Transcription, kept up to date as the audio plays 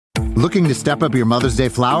Looking to step up your Mother's Day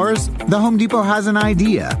flowers? The Home Depot has an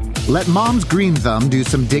idea. Let Mom's Green Thumb do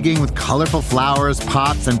some digging with colorful flowers,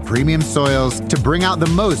 pots, and premium soils to bring out the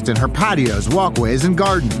most in her patios, walkways, and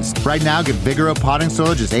gardens. Right now, get Vigoro potting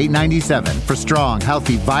soil just $8.97 for strong,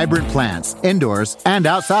 healthy, vibrant plants, indoors and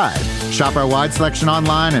outside. Shop our wide selection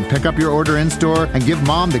online and pick up your order in-store and give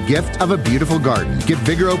Mom the gift of a beautiful garden. Get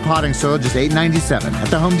Vigoro potting soil just $8.97 at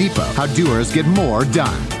the Home Depot. How doers get more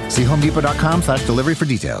done. See homedepot.com/delivery for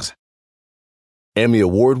details. Emmy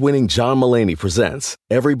award-winning John Mulaney presents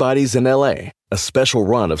Everybody's in L.A., a special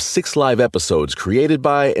run of 6 live episodes created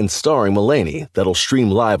by and starring Mulaney that'll stream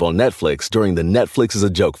live on Netflix during the Netflix is a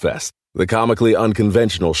Joke Fest. The comically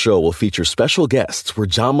unconventional show will feature special guests where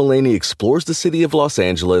John Mulaney explores the city of Los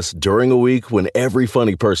Angeles during a week when every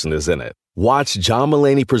funny person is in it. Watch John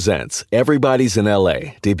Mulaney Presents Everybody's in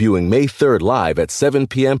L.A., debuting May 3rd live at 7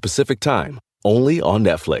 p.m. Pacific Time, only on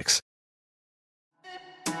Netflix.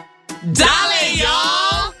 Dale,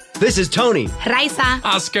 y'all! This is Tony, Raisa,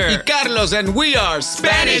 Oscar, y Carlos, and we are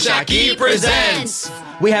Spanish Aquí Presents.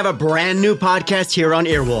 We have a brand new podcast here on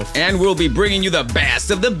Earwolf. And we'll be bringing you the best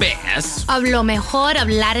of the best of lo mejor of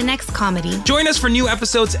Latinx comedy. Join us for new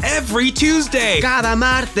episodes every Tuesday. Cada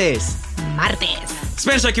martes.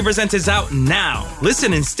 Spanish Aquí Presents is out now.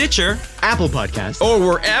 Listen in Stitcher, Apple Podcasts, or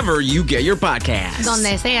wherever you get your podcasts.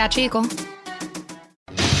 Donde sea, chico.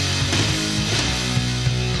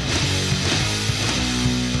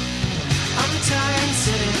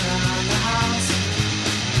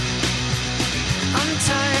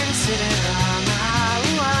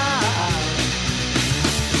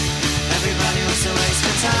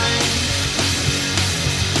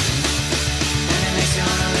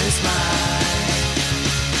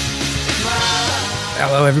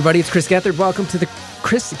 Hello, everybody. It's Chris Gethard. Welcome to the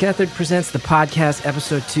Chris Gethard Presents the podcast,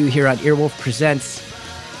 episode 2 here on Earwolf Presents.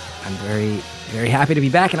 I'm very, very happy to be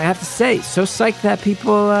back, and I have to say, so psyched that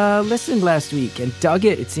people listened last week and dug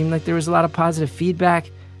it. It seemed like there was a lot of positive feedback.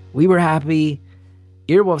 We were happy.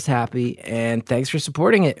 Earwolf's happy, and thanks for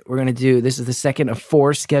supporting it. This is the second of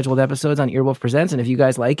 4 scheduled episodes on Earwolf Presents, and if you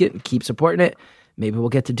guys like it and keep supporting it, maybe we'll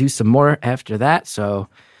get to do some more after that, so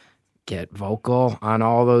get vocal on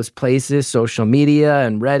all those places, social media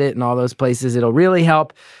and Reddit and all those places. It'll really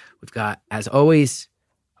help. We've got, as always,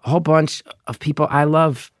 a whole bunch of people I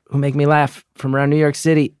love who make me laugh from around New York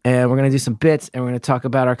City, and we're going to do some bits, and we're going to talk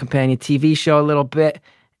about our companion TV show a little bit,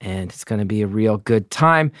 and it's going to be a real good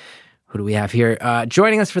time. Who do we have here?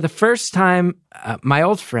 Joining us for the first time, my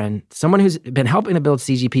old friend, someone who's been helping to build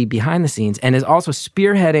CGP behind the scenes and is also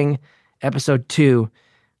spearheading episode 2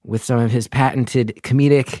 with some of his patented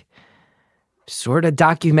comedic sort of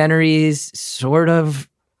documentaries, sort of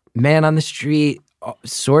man on the street,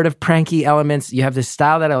 sort of pranky elements. You have this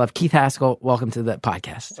style that I love. Keith Haskell, welcome to the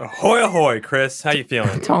podcast. Ahoy, ahoy, Chris. How you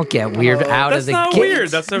feeling? Don't get weird out of the gate. That's not weird.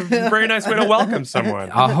 That's a very nice way to welcome someone.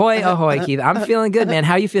 Ahoy, ahoy, Keith. I'm feeling good, man.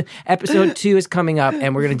 How you feel? Episode 2 is coming up,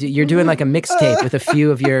 and you're doing like a mixtape with a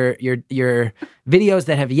few of your videos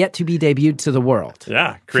that have yet to be debuted to the world.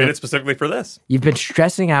 Yeah, created specifically for this. You've been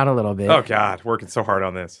stressing out a little bit. Oh, God, working so hard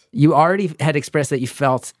on this. You already had expressed that you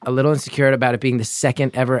felt a little insecure about it being the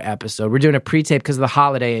second ever episode. We're doing a pre-tape because of the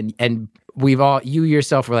holiday, and you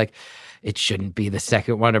yourself were like, it shouldn't be the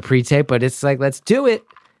second one a pre-tape, but it's like, let's do it.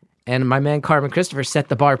 And my man Carmen Christopher set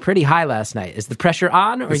the bar pretty high last night. Is the pressure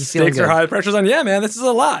on, or are you feeling good? Stakes are high, the pressure's on. Yeah, man, this is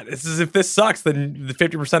a lot. This is, if this sucks, then the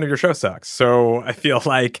 50% of your show sucks. So I feel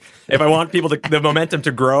like if I want the momentum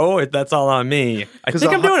to grow, that's all on me. I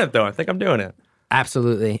think I'm doing it, though. I think I'm doing it.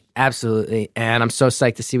 Absolutely. Absolutely. And I'm so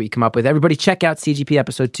psyched to see what you come up with. Everybody check out CGP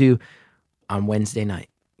episode 2 on Wednesday night.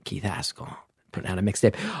 Keith Haskell putting out a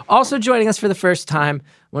mixtape. Also joining us for the first time,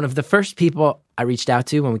 one of the first people I reached out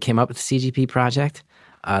to when we came up with the CGP project.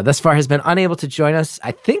 Thus far has been unable to join us.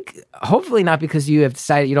 I think, hopefully not because you have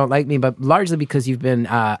decided you don't like me, but largely because you've been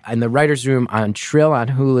in the writer's room on Trill on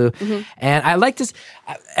Hulu. Mm-hmm. And I like to,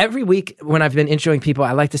 every week when I've been introing people,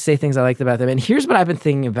 I like to say things I liked about them. And here's what I've been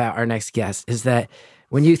thinking about our next guest, is that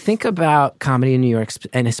when you think about comedy in New York,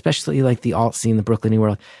 and especially like the alt scene, the Brooklyn New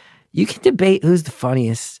World, you can debate who's the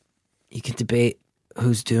funniest. You can debate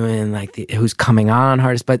who's doing who's coming on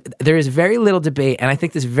hardest, but there is very little debate. And I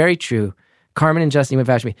think this is very true. Carmen and Justin would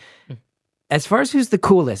vouch for me. As far as who's the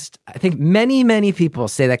coolest, I think many, many people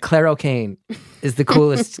say that Claire O'Kane is the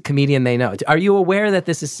coolest comedian they know. Are you aware that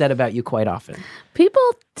this is said about you quite often? People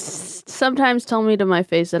sometimes tell me to my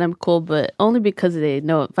face that I'm cool, but only because they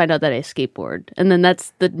find out that I skateboard. And then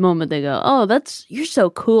that's the moment they go, oh, you're so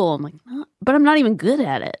cool. I'm like, oh, but I'm not even good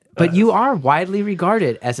at it. But you are widely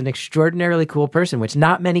regarded as an extraordinarily cool person, which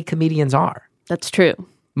not many comedians are. That's true.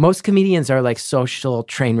 Most comedians are like social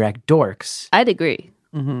train wreck dorks. I'd agree.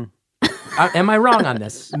 Mm-hmm. Am I wrong on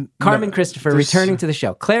this? Carmen Christopher returning to the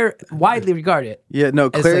show. Claire, widely regarded. Yeah, no,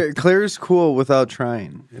 as Claire's cool without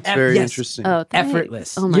trying. It's very interesting. Oh, thanks.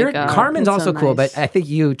 Effortless. Oh my God. Carmen's That's also so cool, nice. but I think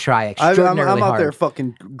you try I'm extraordinarily out hard. there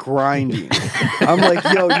fucking grinding. I'm like,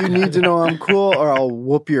 yo, you need to know I'm cool or I'll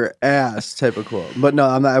whoop your ass type of cool. But no,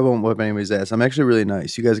 I'm not. I won't whoop anybody's ass. I'm actually really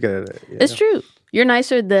nice. You guys got it. It's true. You're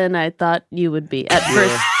nicer than I thought you would be at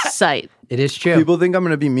first sight. It is true. People think I'm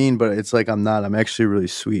going to be mean, but it's like I'm not. I'm actually really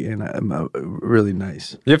sweet and I'm really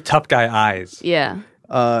nice. You have tough guy eyes. Yeah.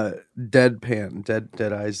 Deadpan,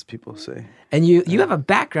 dead eyes, people say. And you have a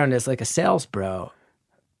background as like a sales bro.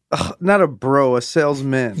 Not a bro, a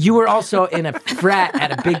salesman. You were also in a frat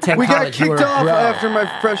at a Big Ten We got college. You were kicked a off bro. after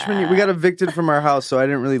my freshman year. We got evicted from our house, so I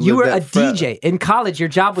didn't really live You were that a frat. DJ. In college, your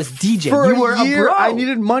job was DJ. For you were a year, bro. I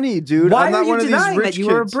needed money, dude. Why I'm not are you one of these denying rich that you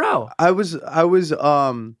kids. were a bro? I was I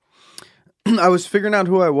was figuring out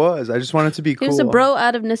who I was. I just wanted to be He cool. was a bro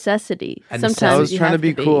out of necessity. A Sometimes necessity. I was you trying to have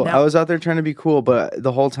be be cool. No. I was out there trying to be cool, but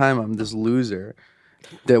the whole time I'm this loser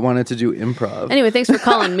that wanted to do improv. Anyway, thanks for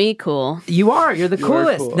calling me cool. You are. You're the You are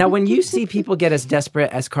coolest. cool. Now, when you see people get as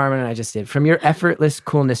desperate as Carmen and I just did, from your effortless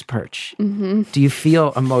coolness perch, do you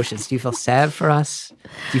feel emotions? Do you feel sad for us?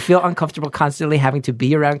 Do you feel uncomfortable constantly having to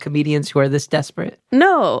be around comedians who are this desperate?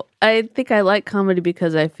 No, I think I like comedy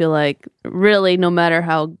because I feel like really no matter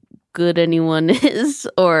how good anyone is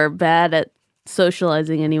or bad at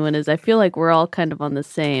socializing anyone is, I feel like we're all kind of on the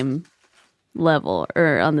same level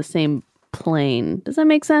or on the same plane. Does that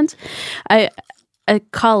make sense?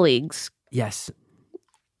 Colleagues. Yes.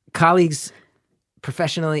 Colleagues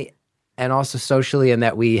professionally and also socially, in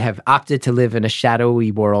that we have opted to live in a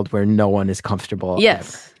shadowy world where no one is comfortable.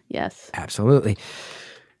 Yes. Yes. Absolutely.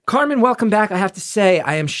 Carmen, welcome back. I have to say,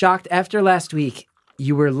 I am shocked. After last week,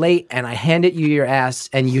 you were late and I handed you your ass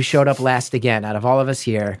and you showed up last again out of all of us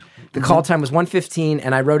here. The call time was 1:15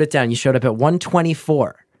 and I wrote it down. You showed up at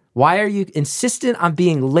 1:24. Why are you insistent on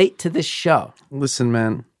being late to this show? Listen,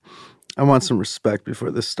 man, I want some respect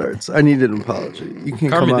before this starts. I need an apology. You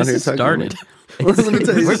can't Carmen, come out this here has talking started. to me. Let me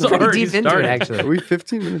tell you We're something. pretty already deep into it, started. actually. Are we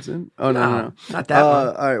 15 minutes in? Oh, no. Not that one.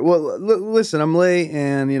 All right. Well, listen, I'm late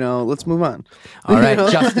and, let's move on. All right, You know?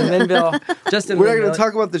 Justin Linville. We're not going to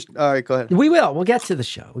talk about this. All right, go ahead. We will. We'll get to the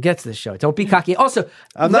show. Don't be cocky. Also,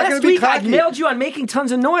 I'm not last gonna be week I cocky. nailed you on making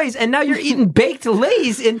tons of noise, and now you're eating baked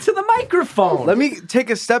lays into the microphone. Let me take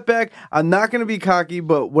a step back. I'm not going to be cocky,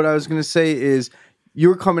 but what I was going to say is you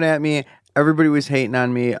were coming at me. Everybody was hating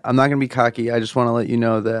on me. I'm not going to be cocky. I just want to let you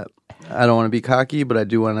know that I don't want to be cocky, but I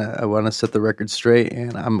do want to. I want to set the record straight,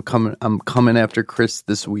 and I'm coming after Chris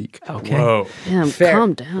this week. Okay. Whoa. Damn, Fair.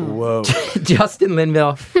 calm down. Whoa. Justin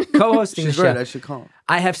Linville, co-hosting the She's show. right. I should call him.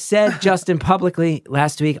 I have said, Justin, publicly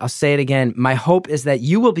last week, I'll say it again. My hope is that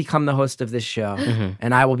you will become the host of this show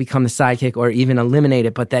and I will become the sidekick or even eliminate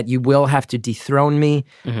it, but that you will have to dethrone me.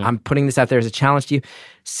 I'm putting this out there as a challenge to you.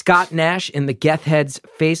 Scott Nash in the Geth Heads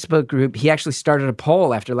Facebook group, he actually started a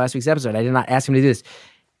poll after last week's episode. I did not ask him to do this.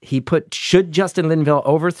 He put, should Justin Linville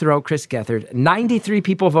overthrow Chris Gethard? 93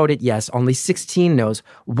 people voted yes, only 16 no's.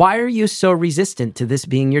 Why are you so resistant to this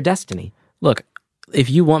being your destiny? Look, if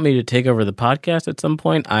you want me to take over the podcast at some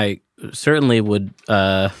point, I certainly would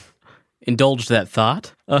indulge that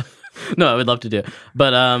thought. No, I would love to do it.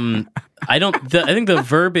 But I think the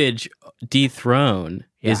verbiage dethrone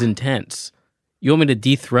is intense. You want me to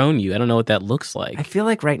dethrone you? I don't know what that looks like. I feel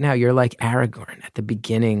like right now you're like Aragorn at the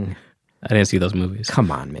beginning. I didn't see those movies.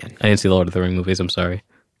 Come on, man. I didn't see the Lord of the Rings movies. I'm sorry.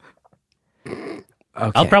 Okay.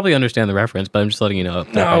 I'll probably understand the reference, but I'm just letting you know.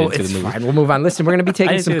 That I No, didn't see it's the movie. fine. We'll move on. Listen, we're going to be I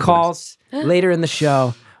taking didn't see some the calls later in the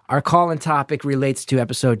show. Our call-in topic relates to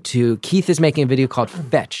episode 2. Keith is making a video called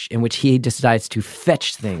Fetch, in which he decides to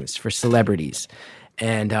fetch things for celebrities.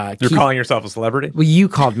 And You're Keith, calling yourself a celebrity? well, you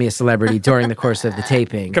called me a celebrity during the course of the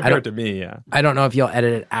taping. Compared to me, yeah. I don't know if you'll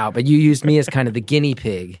edit it out, but you used me as kind of the guinea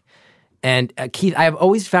pig. And Keith, I have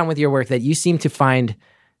always found with your work that you seem to find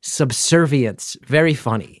subservience very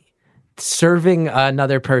funny. Serving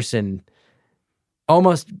another person,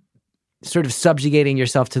 almost sort of subjugating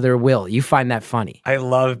yourself to their will. You find that funny. I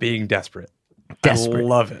love being desperate. Desperate. I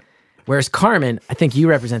love it. Whereas Carmen, I think you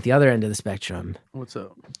represent the other end of the spectrum. What's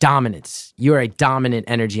up? Dominance. You are a dominant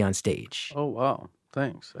energy on stage. Oh wow,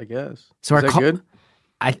 thanks. I guess. So Is our that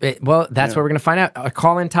good? Well, that's what we're going to find out. Our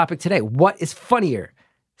call-in topic today. What is funnier,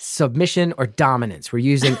 submission or dominance? We're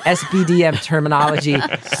using SBDM terminology,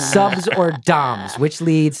 subs or doms, which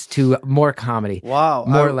leads to more comedy. Wow,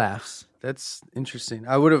 More laughs. That's interesting.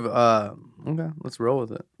 I would have. Okay, let's roll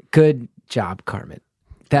with it. Good job, Carmen.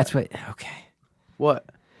 That's what, okay. What?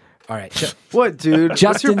 All right. What, dude? What's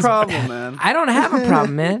your Justin's- problem, man? I don't have a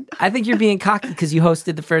problem, man. I think you're being cocky because you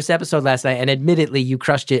hosted the first episode last night, and admittedly, you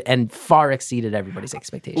crushed it and far exceeded everybody's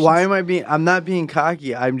expectations. Why am I being? I'm not being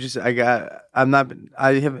cocky. I haven't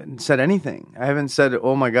said anything. I haven't said,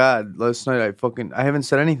 oh my God, last night I haven't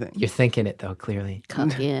said anything. You're thinking it, though, clearly.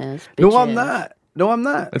 Cocky ass. No, bitch I'm ass. not. No, I'm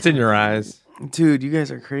not. It's in your eyes. Dude, you guys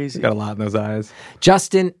are crazy. Got a lot in those eyes.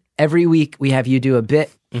 Justin, every week we have you do a bit.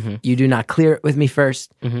 Mm-hmm. You do not clear it with me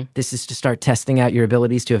first. This is to start testing out your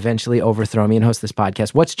abilities to eventually overthrow me and host this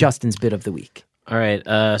podcast. What's Justin's bit of the week? All right.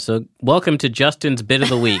 So welcome to Justin's Bit of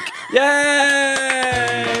the Week. Yay!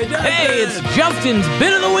 Hey, it's Justin's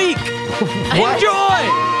Bit of the Week. Enjoy.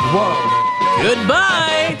 Whoa.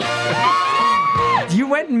 Goodbye. You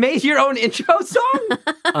went and made your own intro song? Yeah,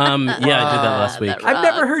 I did that last week. I've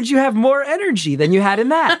never heard you have more energy than you had in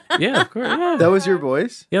that. Yeah, of course. Yeah, That was your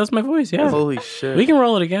voice? yeah, that's my voice. Yeah, Holy shit. we can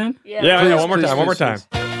roll it again. Yeah, one more please, time. One more please,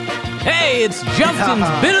 time. Hey, it's Justin's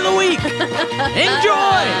Bit of the Week.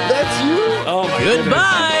 Enjoy. That's you? Oh my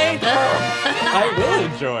Goodbye. I will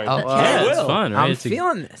enjoy. Okay. Yeah, it's will. fun, right? I'm It's a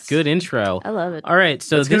feeling this. good intro. I love it. All right,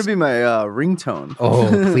 so It's going this to be my ringtone. Oh,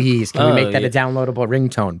 please. Can we Oh, make that yeah. a downloadable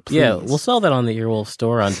ringtone? Please. yeah, we'll sell that on the Earwolf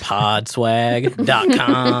store on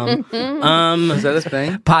podswag.com. Is that a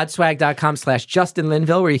thing? Podswag.com/Justin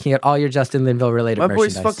Linville, where you can get all your Justin Linville related My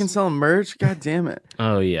boy's merchandise. fucking selling merch? God damn it.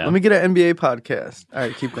 Oh yeah. Let me get an NBA podcast. All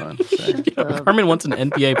right, keep going. Sorry. Herman wants an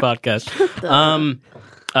NBA podcast.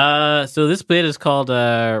 So this bit is called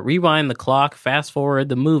Rewind the Clock, Fast Forward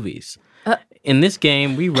the Movies. In this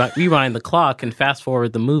game, we rewind the clock and fast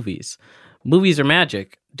forward the movies. Movies are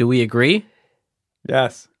magic. Do we agree?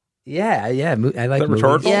 Yes. Yeah. I like Is that movies.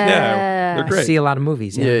 rhetorical? Yeah. They're I great. see a lot of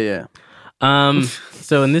movies. Yeah. Yeah.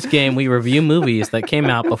 So in this game, we review movies that came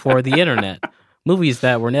out before the internet. Movies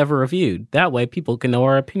that were never reviewed. That way, people can know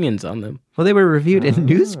our opinions on them. Well, they were reviewed in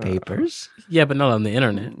newspapers. Yeah, but not on the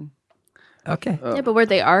internet. Okay. Yeah, but were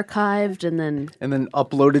they archived and then And then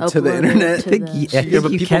uploaded to the Uploaded internet. to I think, the- I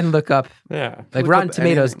think you can look up, Yeah. like Look Rotten up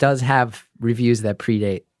Tomatoes anything. does have reviews that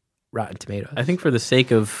predate Rotten Tomatoes. I think for the sake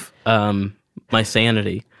of my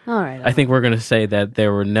sanity, all right. I think we're going to say that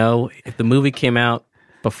there were no. If the movie came out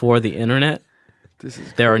before the internet, This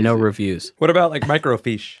is there are no reviews. What about like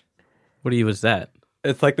microfiche? What is that?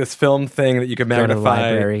 It's like this film thing that you can Go to the magnify.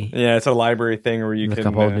 library. Yeah, it's a library thing where you Look can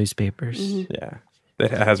up old newspapers. Yeah,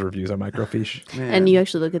 it has reviews on microfiche. And you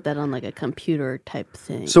actually look at that on like a computer type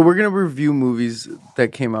thing. So we're gonna review movies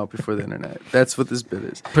that came out before the internet. That's what this bit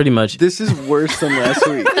is. Pretty much. This is worse than last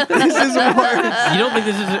week. This is worse. You don't think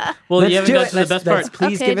this is? Well, you haven't got to the best part.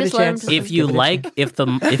 Please Okay, give it a just let him chance. proceed. If you like,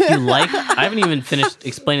 I haven't even finished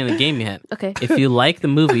explaining the game yet. Okay. If you like the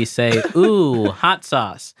movie, say "ooh, hot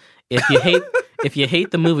sauce." If you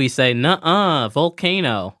hate the movie, say "nuh-uh,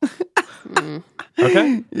 volcano."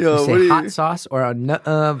 Okay. Yo, You what say do you- hot sauce or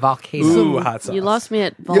a volcano. Ooh, hot sauce. You lost me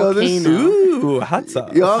at Yo, this- volcano. Ooh, hot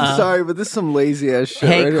sauce. Yo, I'm sorry, but this is some lazy ass shit.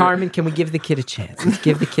 Hey, right here. Carmen, can we give the kid a chance? Let's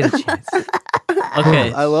give the kid a chance.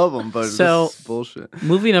 Okay. I love them, but So- this is bullshit.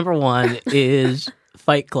 Movie number 1 is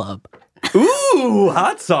Fight Club. Ooh,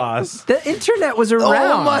 hot sauce. The internet was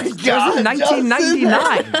around. my It was God, in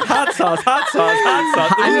 1999. Hot sauce. Hot sauce. Hot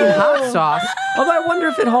sauce. I mean, hot sauce. Although I wonder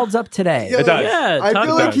if it holds up today. It does. Yeah, I talk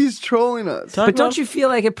feel about like he's trolling us. But don't you feel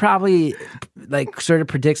like it probably like sort of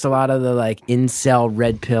predicts a lot of the like incel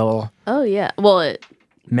red pill Oh yeah. Well,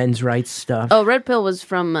 men's rights stuff? oh, Red Pill was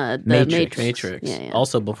from the Matrix. Matrix. Yeah, yeah.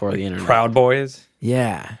 Also before the internet. Proud Boys.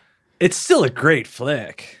 Yeah. It's still a great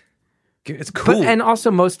flick. It's cool. But, and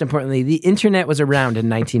also, most importantly, the internet was around in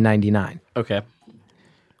 1999. Okay.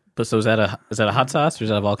 But so is that a hot sauce or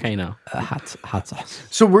is that a volcano? Hot sauce.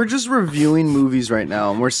 So we're just reviewing movies right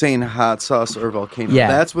now, and we're saying hot sauce or volcano. Yeah.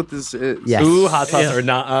 That's what this is. Yes. Ooh, hot sauce or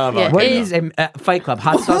not? Yeah, What it- is a Fight Club?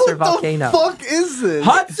 Hot sauce or volcano? What the fuck is this?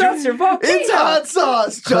 Hot sauce or volcano? It's hot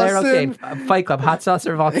sauce, Claire, Justin. okay. Fight Club. Hot sauce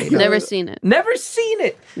or volcano? Never seen it. Never seen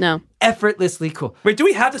it. No. Effortlessly cool. Wait, do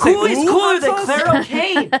we have to say Who is ooh, cooler hot than sauce? Claire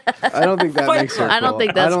O'Kane? I don't think that Fight makes her Club. I don't cool.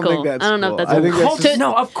 think that's I don't cool. think that's I don't know if cool. that's I think cool. that's just,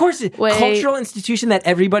 No, of course it. Wait. Cultural institution that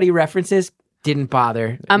everybody references. Didn't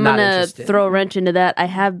bother. I'm Not gonna interested. throw a wrench into that. I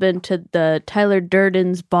have been to the Tyler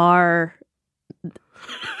Durden's bar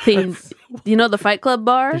thing. You know the Fight Club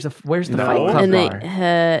bar? Where's the No. Fight Club and they, bar?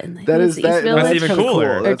 in the, That is East that. Village? That's even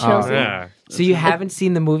cooler. Or That's Chelsea. Yeah. So you haven't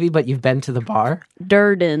seen the movie, but you've been to the bar?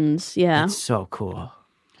 Durden's, yeah. It's so cool.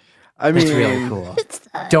 I mean, It's really cool.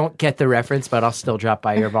 Don't get the reference, but I'll still drop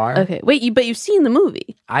by your bar. Okay, wait, but you've seen the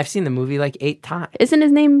movie. I've seen the movie like 8 times. Isn't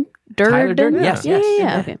his name Durden? Tyler Durden? Yes, Yeah, yes. yeah,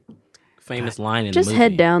 yeah. Okay. famous line in Just the movie.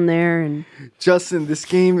 head down there and Justin, this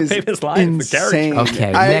game is Famous line, the character. insane.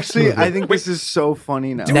 Okay, I next movie. I think this is so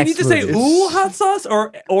funny now. Do we need to say movie. ooh hot sauce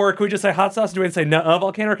or can we just say hot sauce? Do we need to say nuh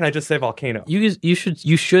volcano or can I just say volcano? You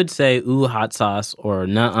should say ooh hot sauce or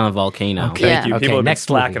nuh volcano. Okay. Thank you. Okay, People have been next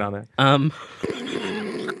slacking movie. on that.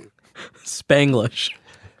 Spanglish.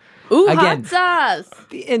 ooh, Again. hot sauce.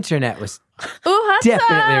 The internet was Ooh, hot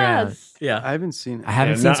definitely sauce. around. Yeah. I haven't seen it. I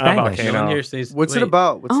haven't Yeah, seen not Spanglish. volcano. No one here says, What's it wait.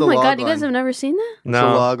 about? What's Oh the my log god, you line? guys have never seen that? What's the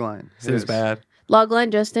log line? Seems bad.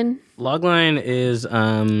 Logline, Justin. Logline is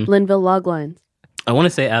Linville Loglines. I want to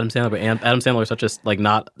say Adam Sandler, but Adam Sandler is such a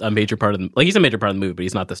not a major part of the he's a major part of the movie, but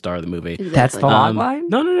he's not the star of the movie. That's the log line?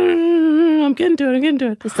 No. I'm getting to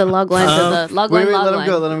it. It's the logline of the logline. Wait,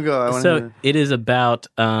 logline. let him go. I want So to it is about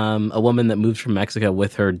a woman that moved from Mexico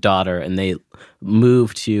with her daughter, and they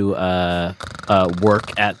move to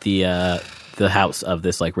work at the house of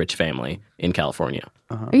this like rich family in California.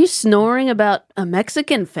 Are you snoring about a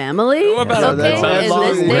Mexican family? What about okay, that's in long-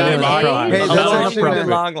 this day really and long age? line. Hey, that's Long actually line. kind of-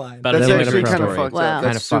 long line. About That's a actually kind of story. fucked Wow. up.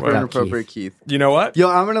 Kinda That's super fucked up, inappropriate, Keith. You know what? Yo,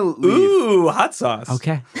 I'm gonna leave. Ooh, hot sauce.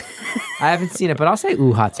 Okay. I haven't seen it, but I'll say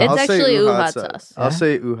ooh hot sauce. It's I'll say actually ooh ooh hot sauce. I'll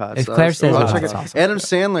say ooh hot If sauce. Claire says I'll ooh check hot it. sauce. Adam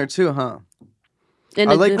Sandler too, huh? In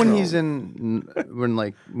I a like good when role. he's in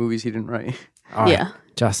like movies he didn't write. All right, Yeah.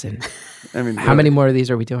 Justin, I mean, how many more of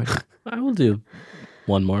these are we doing? I will do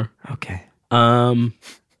one more. Okay. Um,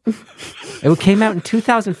 It came out in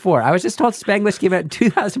 2004. I was just told Spanglish came out in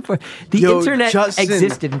 2004. The internet Justin.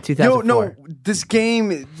 existed in 2004. Yo, no, this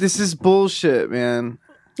game, this is bullshit, man.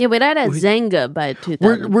 Yeah, wait, I had a Zanga by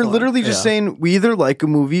 2004. We're literally just saying we either like a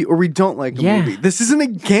movie or we don't like a Yeah. movie. This isn't a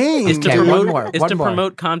game. It's to Okay, one promote. more, It's one to more.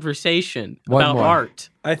 promote conversation One about more. art.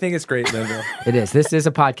 I think it's great, Linville. It is. This is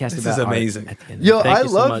a podcast This about is art amazing. at the end of Yo, the day. Thank I you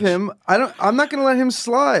so love much. him. I'm not gonna let him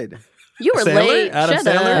slide. You were Sandler? late. Adam Shut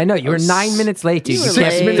Sandler? I up. know you were 9 minutes late, dude. You You were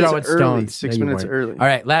can't late. be throwing 6 minutes early. stones. 6 No, you minutes weren't. early. All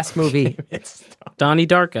right, last movie. Donnie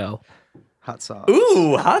Darko. Hot sauce.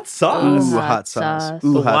 Ooh, hot sauce. Ooh, Hot hot sauce. sauce.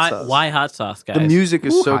 Ooh, But hot why? sauce. Why hot sauce, guys? The music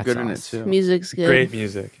is Ooh, so hot good in it sauce. too. Music's good. Great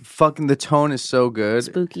music. Fucking the tone is so good.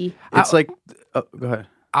 Spooky. It's like, go ahead.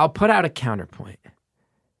 I'll put out a counterpoint.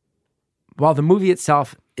 While the movie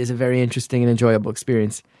itself is a very interesting and enjoyable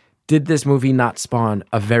experience, did this movie not spawn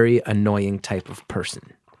a very annoying type of person?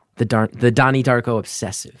 The Donnie Darko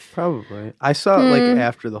obsessive. Probably. I saw it like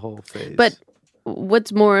after the whole phase. But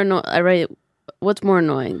what's more annoying? What's more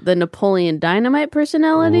annoying? The Napoleon Dynamite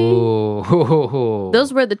personality? Ooh.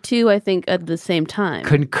 Those were the two, I think, at the same time.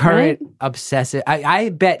 Concurrent right? obsessive. I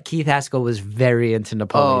bet Keith Haskell was very into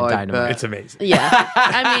Napoleon I Dynamite. bet. It's amazing. Yeah.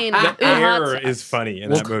 I mean, ooh, hot Air sauce. is funny in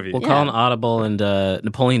We'll, that movie. we'll call an audible and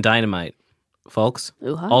Napoleon Dynamite, folks.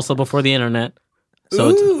 Ooh, hot Also before the internet, so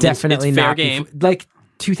it's Definitely it's fair not game. like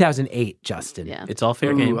 2008, Justin. Yeah. It's all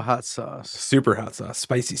fair Ooh, game. hot sauce. Super hot sauce.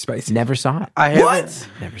 Spicy. Never saw it. I haven't.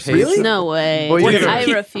 Never seen it. Really? No way. Well, you I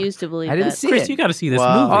gotta- refuse to believe I didn't that. see Chris, it. you got to see this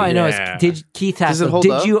Wow. movie. All I know Yeah. is, did Keith Does it Haskell, hold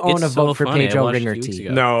did up? you own It's a vote so for funny. I Pedro watched it Ringer 2 weeks T?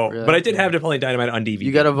 ago. No, Really? but I did have Napoleon Dynamite on DVD.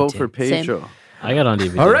 You got to vote for Same. Pedro. I got on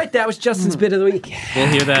DVD. All right, that was Justin's bit of the week. We'll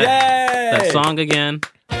hear that Yay! song again.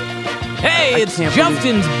 Hey, it's can't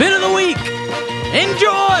Justin's bit of the week.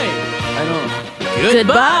 Enjoy. I don't.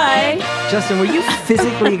 Goodbye. Justin, were you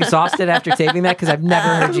physically exhausted after taping that? Because I've never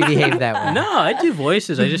heard you behave that way. No, I do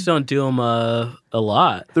voices. I just don't do them a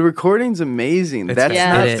lot. The recording's amazing. That's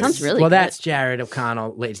Yeah, not It is. sounds really well, good. that's Jared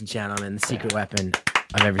O'Connell, ladies and gentlemen, the secret weapon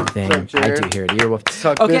of everything What's up, I Jared? do here at Earwolf.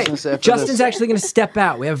 Talk Okay, business after Justin's this. actually going to step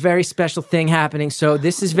out. We have a very special thing happening. So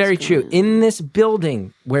this is very true. In this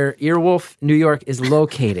building where Earwolf, New York is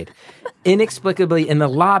located, inexplicably in the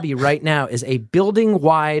lobby right now is a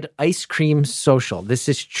building-wide ice cream social. This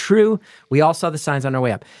is true. We all saw the signs on our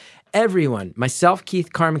way up. Everyone, myself,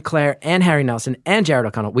 Keith, Carmen, Claire, and Harry Nelson, and Jared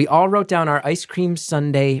O'Connell, we all wrote down our ice cream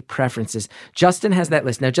sundae preferences. Justin has that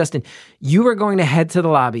list. Now, Justin, you are going to head to the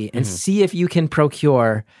lobby and see if you can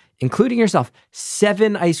procure, including yourself,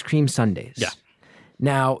 7 ice cream sundaes. Yeah.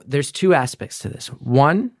 Now, there's 2 aspects to this.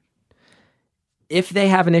 One, if they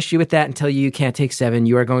have an issue with that and tell you can't take 7,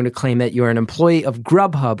 you are going to claim that you're an employee of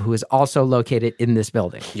Grubhub who is also located in this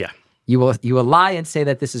building. Yeah. You will lie and say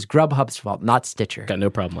that this is Grubhub's fault, not Stitcher. Got no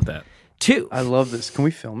problem with that. 2, I love this. Can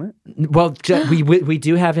we film it? well, we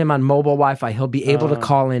do have him on mobile Wi-Fi. He'll be able to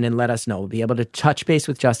call in and let us know. We'll be able to touch base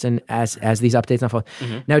with Justin as these updates unfold.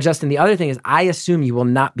 Now, Justin, the other thing is I assume you will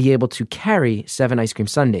not be able to carry 7 ice cream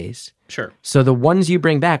sundaes. Sure. So the ones you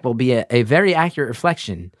bring back will be a very accurate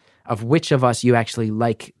reflection of which of us you actually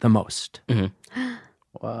like the most.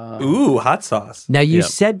 Ooh, hot sauce. Now, you Yep.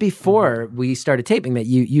 said before we started taping that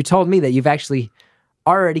you told me that you've actually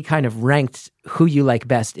already kind of ranked who you like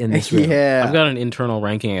best in this room. Yeah. I've got an internal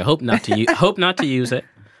ranking. I hope not to hope not to use it.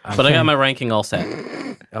 But I got my ranking all set.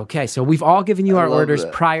 Okay, so we've all given you our love orders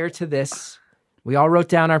that. prior to this. We all wrote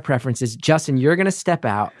down our preferences. Justin, you're going to step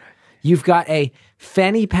out. You've got a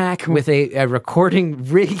fanny pack with a recording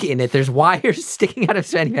rig in it. There's wires sticking out of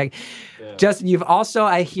his fanny pack. Yeah. Justin, you've also,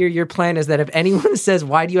 I hear your plan is that if anyone says,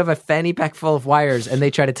 why do you have a fanny pack full of wires, and they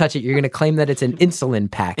try to touch it, you're going to claim that it's an insulin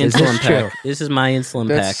pack. Is this true? This is my insulin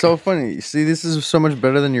pack. That's so funny. See, this is so much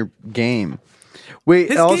better than your game. Wait,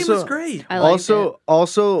 His also, game was great. I liked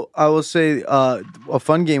also, I will say a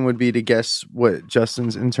fun game would be to guess what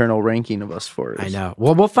Justin's internal ranking of us for is. I know.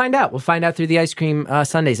 Well, we'll find out. We'll find out through the ice cream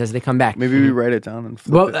Sundays as they come back. Maybe we write it down and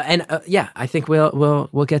flip Well, it. and yeah, I think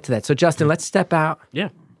we'll get to that. So, Justin, let's step out. Yeah.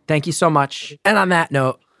 Thank you so much. And on that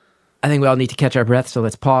note, I think we all need to catch our breath. So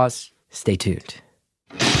let's pause. Stay tuned.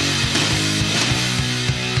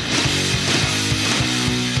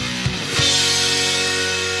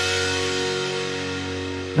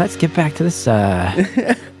 Let's get back to this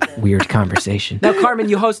weird conversation. Now, Carmen,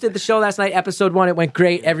 you hosted the show last night, episode 1. It went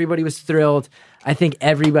great. Everybody was thrilled. I think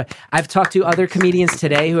I've talked to other comedians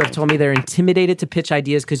today who have told me they're intimidated to pitch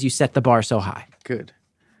ideas because you set the bar so high. Good.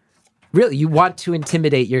 Really? You want to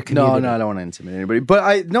intimidate your community? No, I don't want to intimidate anybody. But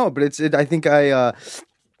I think Ew,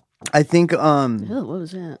 what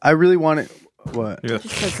was that? I really want it. What? Just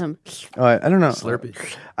said some. Oh, I don't know.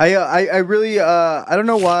 Slurpee. I really I don't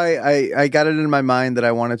know why I got it in my mind that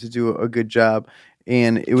I wanted to do a good job,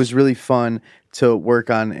 and it was really fun to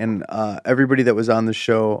work on. And everybody that was on the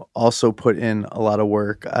show also put in a lot of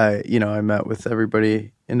work. I met with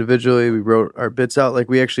everybody individually. We wrote our bits out. Like,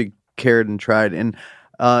 we actually cared and tried, and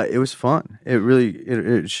it was fun. It really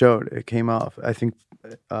it showed. It came off. I think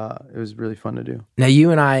it was really fun to do. Now,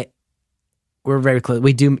 you and I, we're very close.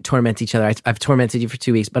 We do torment each other. I've tormented you for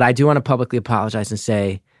 2 weeks, but I do want to publicly apologize and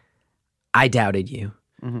say I doubted you.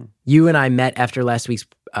 Mm-hmm. You and I met after last week's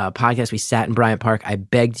podcast. We sat in Bryant Park. I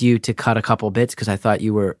begged you to cut a couple bits because I thought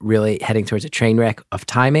you were really heading towards a train wreck of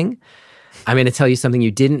timing. I'm going to tell you something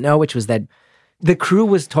you didn't know, which was that the crew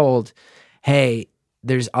was told, hey,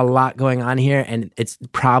 there's a lot going on here, and it's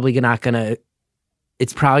probably gonna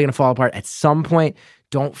fall apart at some point.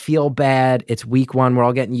 Don't feel bad. It's week 1. We're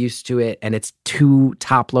all getting used to it, and it's too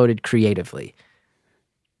top-loaded creatively.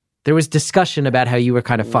 There was discussion about how you were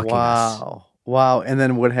kind of fucking us. Wow. And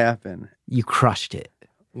then what happened? You crushed it.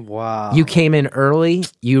 Wow. You came in early.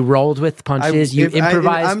 You rolled with punches. You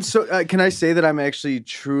improvised. I'm so. Can I say that I'm actually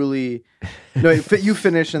truly? No, you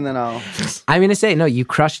finish and then I'll. I'm going to say, no, you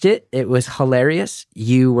crushed it. It was hilarious.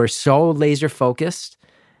 You were so laser focused.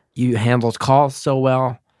 You handled calls so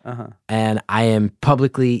well. Uh-huh. And I am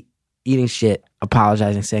publicly eating shit,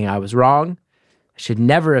 apologizing, saying I was wrong. I should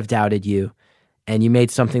never have doubted you. And you made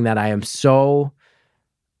something that I am so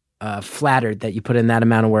flattered that you put in that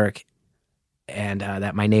amount of work and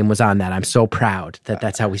that my name was on that. I'm so proud that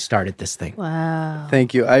that's how we started this thing. Wow.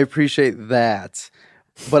 Thank you. I appreciate that.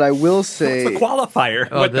 But I will say, What's the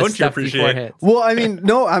qualifier? What don't you appreciate? Well, I mean,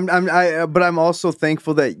 no, but I'm also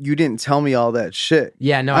thankful that you didn't tell me all that shit.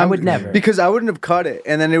 Yeah, no, I would never. Because I wouldn't have cut it,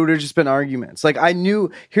 and then it would have just been arguments. Like, I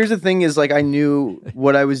knew. Here's the thing: is like I knew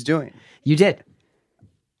what I was doing. You did,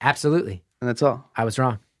 absolutely, and that's all. I was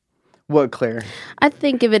wrong. What, Claire? I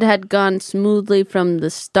think if it had gone smoothly from the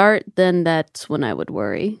start, then that's when I would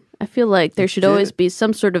worry. I feel like there should always be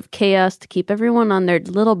some sort of chaos to keep everyone on their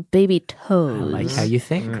little baby toes. I like how you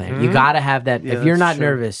think, Claire. You got to have that. Yeah, if you're not true.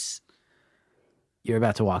 nervous, you're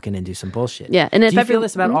about to walk in and do some bullshit. Yeah, and if do you I feel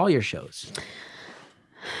this about all your shows?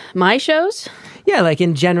 My shows? Yeah, like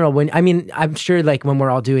in general, I'm sure like when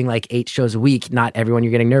we're all doing like 8 shows a week, not everyone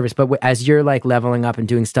you're getting nervous, but as you're like leveling up and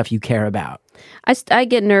doing stuff you care about. I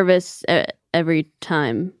get nervous every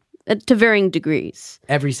time. To varying degrees.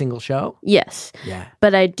 Every single show? Yes. Yeah.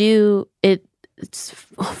 But I do it's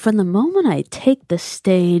from the moment I take the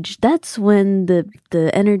stage, that's when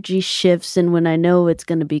the energy shifts and when I know it's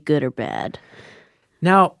going to be good or bad.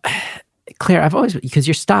 Now, Claire, because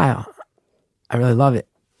your style, I really love it.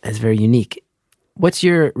 It's very unique. What's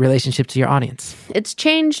your relationship to your audience? It's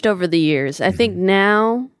changed over the years. I think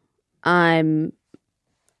now I've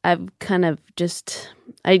kind of just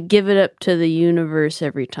I give it up to the universe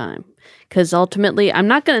every time, because ultimately I'm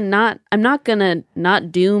not gonna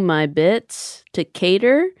not do my bits to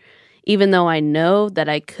cater, even though I know that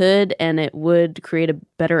I could and it would create a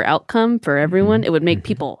better outcome for everyone. It would make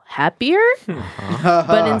people happier,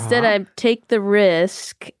 but instead I take the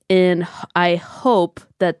risk and I hope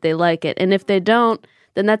that they like it. And if they don't,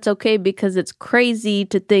 then that's okay, because it's crazy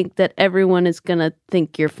to think that everyone is gonna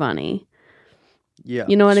think you're funny. Yeah,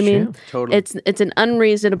 you know what I mean? True. Totally. It's an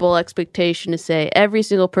unreasonable expectation to say every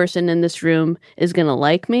single person in this room is going to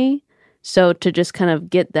like me, So to just kind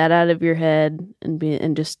of get that out of your head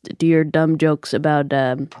and just do your dumb jokes about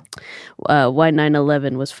why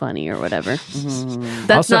 9/11 was funny or whatever.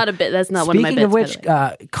 That's Also, not a bit. That's not one of my bits. Speaking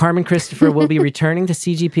of which, Carmen Christopher will be returning to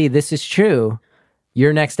CGP. This is true.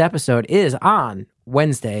 Your next episode is on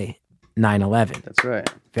Wednesday, 9/11. That's right.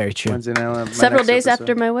 Very true. Wednesday night. Several days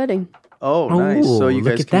after my wedding. Oh, nice. So you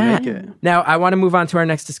look guys at can that. make it. Now, I want to move on to our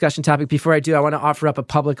next discussion topic. Before I do, I want to offer up a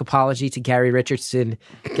public apology to Gary Richardson.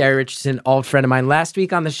 Gary Richardson, old friend of mine, last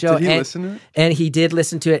week on the show. Did he listen to it? And he did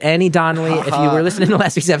listen to it. Annie Donnelly, if you were listening to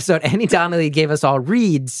last week's episode, Annie Donnelly gave us all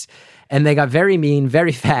reads, and they got very mean,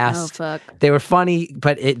 very fast. Oh, fuck. They were funny,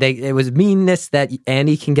 but it was meanness that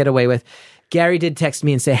Annie can get away with. Gary did text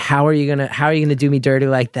me and say, "How are you gonna do me dirty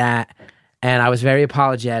like that?" And I was very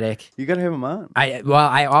apologetic. You gotta have him on.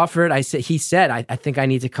 I offered. He said, I think I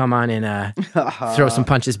need to come on and throw some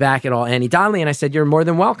punches back at all Annie Donnelly. And I said, you're more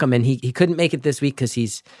than welcome. And he couldn't make it this week because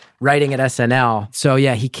he's writing at SNL. So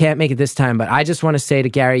yeah, he can't make it this time. But I just want to say to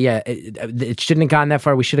Gary, it shouldn't have gone that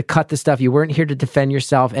far. We should have cut the stuff. You weren't here to defend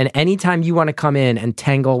yourself. And anytime you want to come in and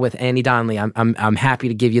tangle with Annie Donnelly, I'm happy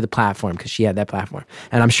to give you the platform because she had that platform.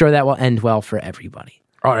 And I'm sure that will end well for everybody.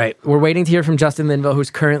 All right. We're waiting to hear from Justin Linville,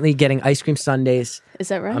 who's currently getting ice cream sundaes. Is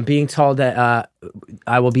that right? I'm being told that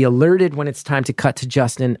I will be alerted when it's time to cut to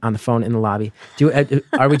Justin on the phone in the lobby.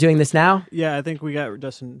 Are we doing this now? Yeah, I think we got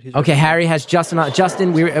Justin. Okay, Harry has Justin on.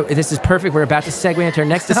 Justin, this is perfect. We're about to segue into our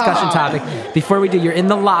next discussion topic. Before we do, you're in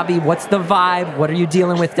the lobby. What's the vibe? What are you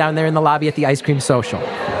dealing with down there in the lobby at the Ice Cream Social?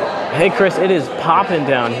 Hey, Chris, it is popping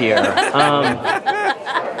down here.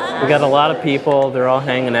 We got a lot of people. They're all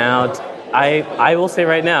hanging out. I will say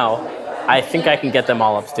right now, I think I can get them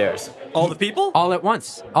all upstairs. All the people? All at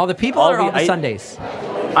once. All the people or all the Sundays?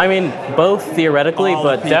 I mean, both theoretically,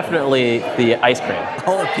 but definitely the ice cream.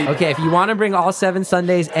 All the people. Okay, if you want to bring all 7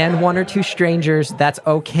 Sundays and 1 or 2 strangers, that's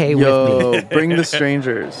okay with me. Bring the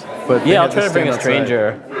strangers. But yeah, I'll try to bring a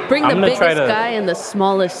stranger. Bring the biggest guy in the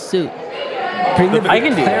smallest suit. I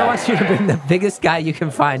can do Claire that. wants you to bring the biggest guy you can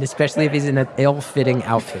find, especially if he's in an ill-fitting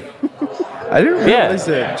outfit. I didn't realize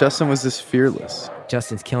that Justin was this fearless.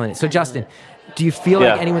 Justin's killing it. So, Justin, do you feel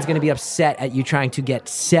like anyone's going to be upset at you trying to get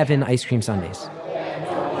 7 ice cream sundaes?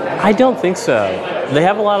 I don't think so. They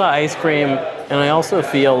have a lot of ice cream, and I also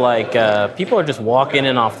feel like people are just walking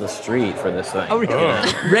in off the street for this thing. Oh,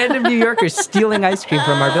 really? Random New Yorkers stealing ice cream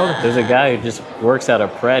from our building. There's a guy who just works out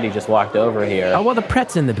of Pret. He just walked over here. Oh, well, the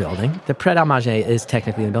Pret's in the building. The Pret à Manger is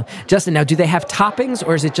technically in the building. Justin, now, do they have toppings,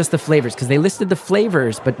 or is it just the flavors? Because they listed the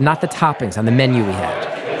flavors, but not the toppings on the menu we had.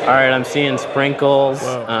 All right, I'm seeing sprinkles.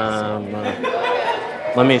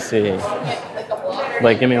 Let me see.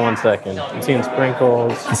 Like, give me 1 second. I'm seeing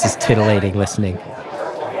sprinkles. This is titillating listening.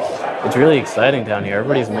 It's really exciting down here.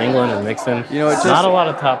 Everybody's mingling and mixing. You know, it's not just- a lot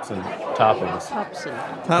of toppings.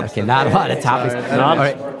 Okay, not a lot of toppings. All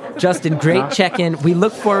right, Justin, great check-in. We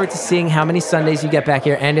look forward to seeing how many Sundays you get back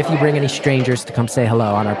here, and if you bring any strangers to come say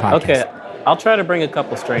hello on our podcast. Okay, I'll try to bring a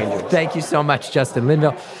couple strangers. Thank you so much, Justin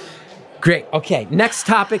Linville. Great. Okay, next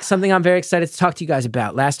topic, something I'm very excited to talk to you guys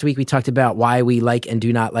about. Last week, we talked about why we like and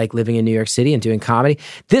do not like living in New York City and doing comedy.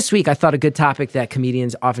 This week, I thought a good topic that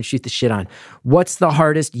comedians often shoot the shit on. What's the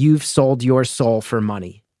hardest you've sold your soul for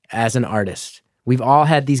money as an artist? We've all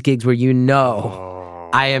had these gigs where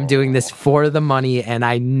I am doing this for the money, and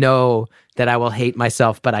I know that I will hate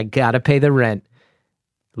myself, but I gotta pay the rent.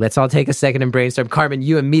 Let's all take a second and brainstorm. Carmen,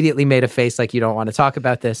 you immediately made a face like you don't want to talk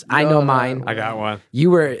about this. I know mine. I got one.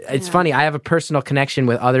 It's funny. I have a personal connection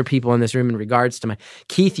with other people in this room in regards to mine.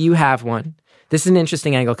 Keith, you have one. This is an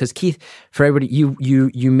interesting angle because Keith, for everybody,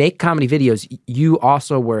 you make comedy videos. You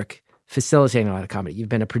also work facilitating a lot of comedy. You've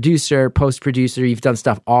been a producer, post-producer. You've done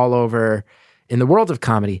stuff all over in the world of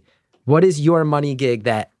comedy. What is your money gig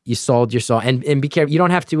that you sold your soul? And be careful. You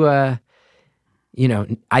don't have to...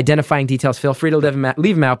 identifying details. Feel free to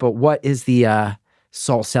leave them out. But what is the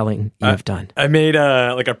soul selling you have done? I made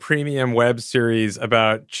a premium web series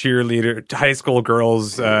about high school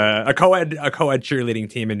girls, a co-ed cheerleading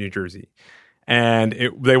team in New Jersey, and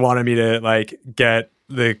they wanted me to get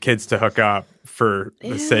the kids to hook up for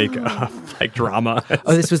the sake of drama.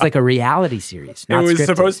 Oh, this was like a reality series. Not it was scripted.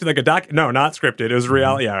 supposed to be like a doc. No, not scripted. It was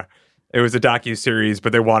reality. Yeah. It was a docu-series,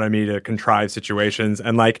 but they wanted me to contrive situations.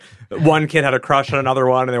 And one kid had a crush on another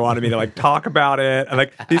one, and they wanted me to talk about it.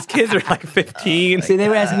 And these kids are 15. So they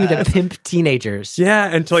were asking you to pimp teenagers.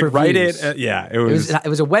 Yeah, and to write views. it. It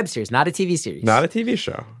was a web series, not a TV series. Not a TV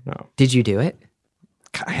show. No. Did you do it?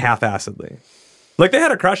 Half-assedly. They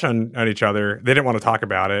had a crush on each other. They didn't want to talk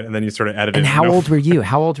about it, and then you sort of edited. And how old were you?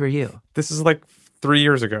 How old were you? This is 4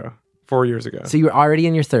 years ago. So you were already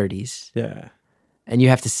in your 30s. Yeah. And you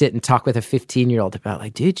have to sit and talk with a 15-year-old about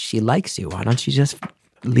like, dude, she likes you. Why don't you just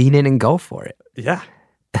lean in and go for it? Yeah.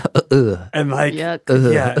 Ugh. And like, Yuck.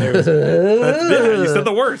 yeah, you said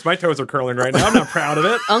the words. My toes are curling right now. I'm not proud of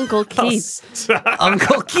it. Uncle Keith.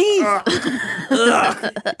 Uncle Keith.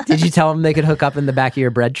 Did you tell him they could hook up in the back of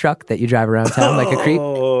your bread truck that you drive around town like a creep?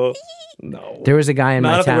 Oh, no. There was a guy in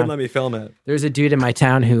Not my if they town. wouldn't let me film it. There was a dude in my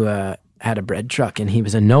town who had a bread truck, and he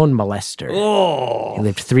was a known molester. Oh. He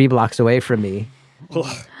lived 3 blocks away from me,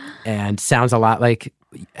 and sounds a lot like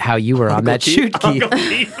how you were on that shoot,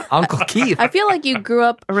 Keith. Uncle Keith. I feel like you grew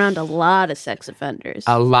up around a lot of sex offenders.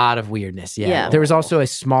 A lot of weirdness, yeah. Yeah. There was also a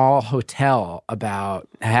small hotel about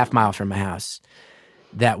a half mile from my house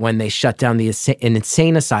that when they shut down an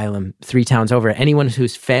insane asylum 3 towns over, anyone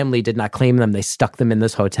whose family did not claim them, they stuck them in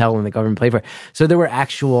this hotel and the government paid for it. So there were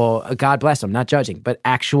actual, God bless them, not judging, but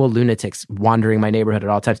actual lunatics wandering my neighborhood at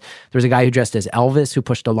all times. There was a guy who dressed as Elvis who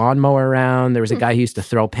pushed a lawnmower around. There was a guy who used to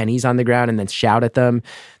throw pennies on the ground and then shout at them.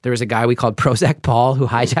 There was a guy we called Prozac Paul who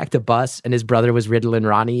hijacked a bus and his brother was Ritalin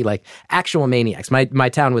Ronnie, like actual maniacs. My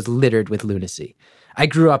town was littered with lunacy. I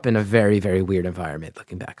grew up in a very, very weird environment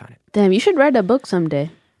looking back on it. Damn, you should write a book someday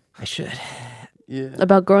I should. Yeah.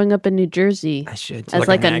 about growing up in New Jersey I should. as Like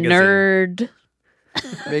like a a magazine. nerd.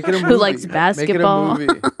 Make it a movie. Who likes basketball. Make it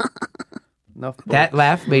a movie. Enough That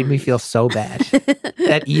laugh made me feel so bad.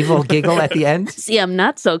 That evil giggle at the end. See, I'm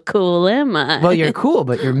not so cool, am I? Well, you're cool,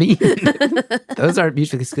 but you're mean. Those aren't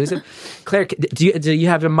mutually exclusive. Claire, do you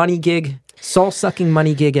have a money gig, soul-sucking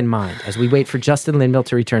money gig in mind as we wait for Justin Linville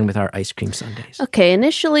to return with our ice cream sundaes? Okay,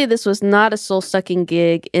 initially this was not a soul-sucking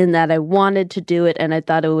gig in that I wanted to do it and I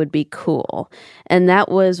thought it would be cool. And that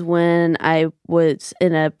was when I was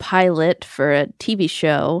in a pilot for a TV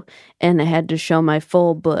show and I had to show my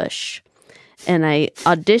full bush. And I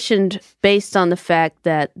auditioned based on the fact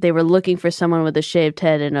that they were looking for someone with a shaved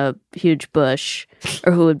head and a huge bush,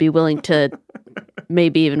 or who would be willing to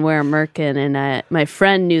maybe even wear a merkin. And my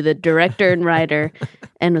friend knew the director and writer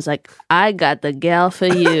and was like, I got the gal for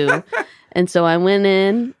you. And so I went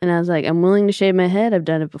in and I was like, I'm willing to shave my head. I've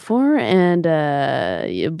done it before. And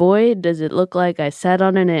boy, does it look like I sat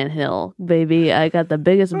on an anthill, baby. I got the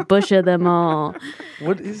biggest bush of them all.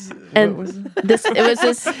 What is? And what was it? it was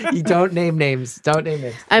this. You don't name names. Don't name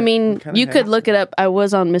names. I mean, kinda you could look it up. I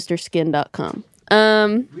was on MrSkin.com.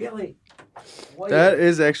 Really? That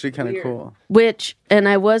is actually kind of cool. And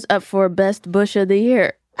I was up for Best Bush of the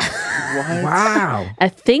Year. What? Wow. I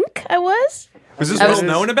think I was. Was this I well was-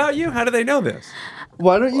 known about you? How do they know this?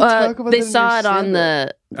 Why don't you talk about They that in saw your it on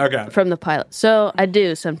stand-up? Okay. from the pilot. So I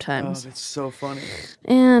do Oh, sometimes. that's so funny.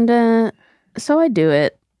 And so I do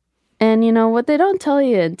it. And you know what they don't tell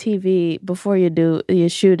you in TV before you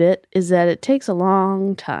shoot it is that it takes a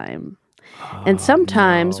long time. And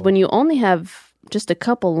sometimes when you only have just a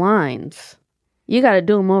couple lines, you got to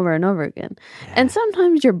do them over and over again. And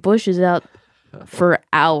sometimes your bush is out for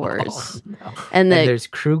hours. And there's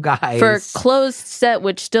crew guys. for a closed set,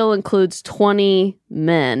 which still includes 20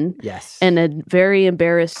 men Yes. and a very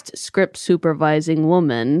embarrassed script supervising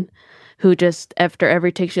woman who just after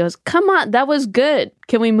every take she goes, come on, that was good.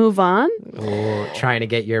 Can we move on? Oh, trying to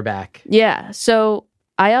get your back. Yeah. So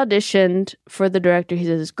I auditioned for the director. He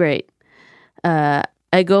says, it's great.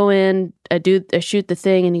 I go in, I shoot the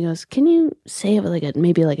thing, and he goes, can you say it with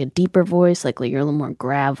maybe a deeper voice, like you're a little more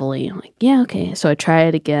gravelly? I'm like, yeah, okay. So I try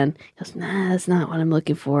it again. He goes, nah, that's not what I'm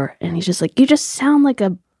looking for. And he's just like, you just sound like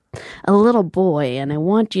a little boy, and I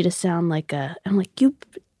want you to sound like a. I'm like, you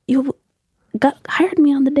hired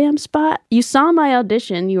me on the damn spot. You saw my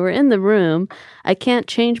audition. You were in the room. I can't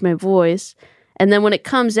change my voice. And then when it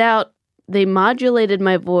comes out, they modulated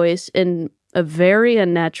my voice in a very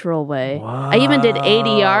unnatural way. I even did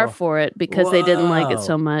ADR for it because they didn't like it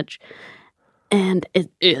so much. And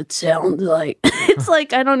it sounds like, it's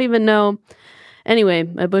like, I don't even know. Anyway,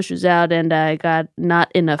 my bush was out and I got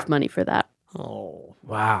not enough money for that. Oh.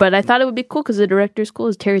 Wow. But I thought it would be cool because the director's cool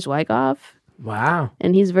is Terry Zwigoff. Wow.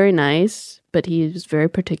 And he's very nice, but he's very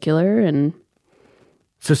particular. And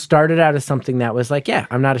So started out as something that was like, yeah,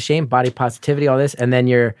 I'm not ashamed, body positivity, all this, and then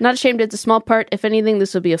you're not ashamed. It's a small part. If anything,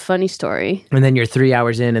 this will be a funny story. 3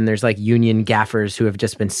 hours in, and there's like union gaffers who have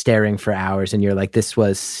just been staring for hours, and you're like, this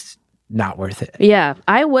was not worth it. Yeah,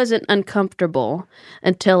 I wasn't uncomfortable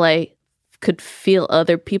until I could feel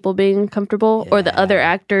other people being uncomfortable, or the other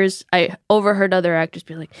actors. I overheard other actors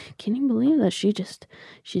be like, "Can you believe that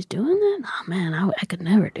she's doing that? Oh man, I could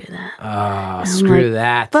never do that." Oh, screw like,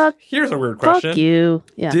 that. Fuck. Here's a weird question. Fuck you.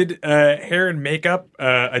 Yeah. Did hair and makeup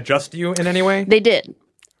adjust you in any way? They did.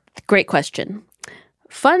 Great question.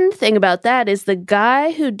 Fun thing about that is the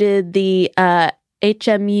guy who did the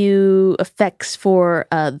HMU effects for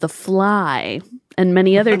The Fly and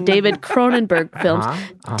many other David Cronenberg films,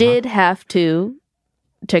 did have to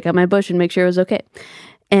check out my bush and make sure it was okay.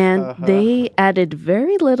 And they added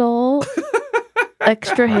very little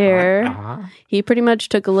extra hair. He pretty much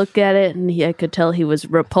took a look at it, and I could tell he was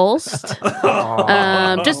repulsed.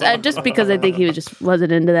 Just because I think he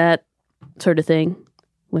wasn't into that sort of thing,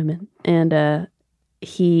 women. And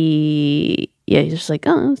he's just like,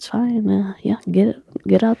 oh, it's fine.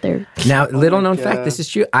 Get out there. Now, little known fact, this is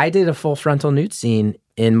true. I did a full frontal nude scene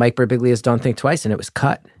in Mike Birbiglia's Don't Think Twice, and it was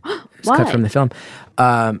cut. It was cut from the film.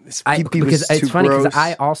 Because it's funny because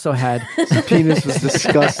I also had penis was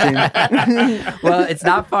disgusting. Well, it's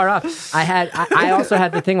not far off. I also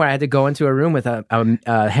had the thing where I had to go into a room with a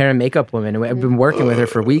hair and makeup woman, and I've been working with her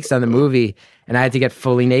for weeks on the movie, and I had to get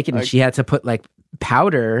fully naked, and she had to put like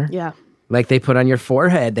powder, like they put on your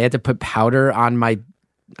forehead. They had to put powder on my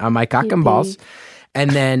cock and balls, and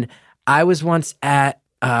then I was once at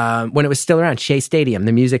when it was still around, Shea Stadium,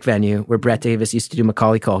 the music venue where Brett Davis used to do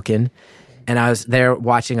Macaulay Culkin. And I was there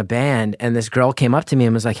watching a band, and this girl came up to me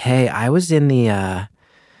and was like, hey, I was in the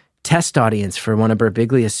test audience for one of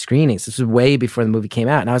Birbiglia's screenings. This was way before the movie came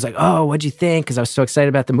out. And I was like, oh, what'd you think? Because I was so excited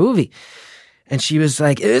about the movie. And she was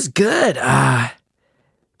like, it was good.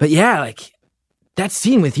 But yeah, like that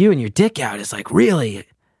scene with you and your dick out is like really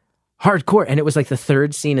hardcore. And it was like the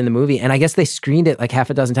third scene in the movie. And I guess they screened it like half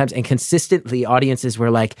a dozen times. And consistently audiences were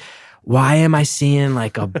like, why am I seeing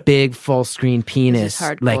like a big full screen penis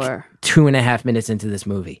like 2.5 minutes into this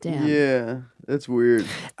movie? Damn. Yeah, that's weird.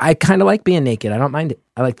 I kind of like being naked. I don't mind it.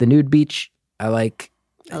 I like the nude beach. I like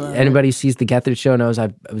anybody who sees the Gethard show knows I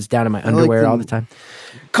was down in my underwear all the time.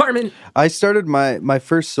 Carmen! I started my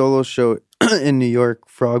first solo show in New York,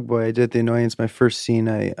 Frog Boy. I did The Annoyance. My first scene,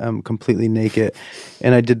 I'm completely naked.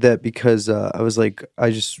 And I did that because I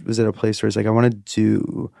just was at a place where it's like, I want to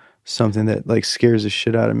do something that like scares the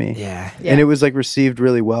shit out of me. Yeah. And it was like received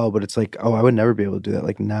really well, but it's like, oh, I would never be able to do that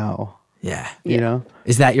like now. Yeah. You know?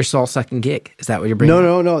 Is that your soul sucking gig? Is that what you're bringing?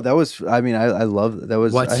 No. That was, I mean, I love that.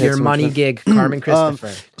 Was What's your money gig, Carmen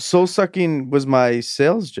Christopher? Soul sucking was my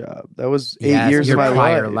sales job. That was 8 years of my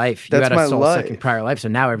prior life. You That's had a my soul life. sucking prior life, so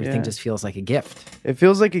now everything just feels like a gift. It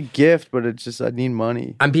feels like a gift, but it's just I need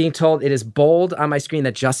money. I'm being told it is bold on my screen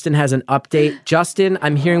that Justin has an update. Justin,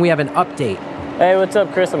 I'm hearing we have an update. Hey, what's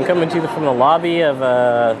up, Chris? I'm coming to you from the lobby of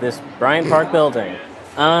this Bryant Park building.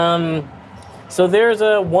 So there's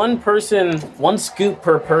a one scoop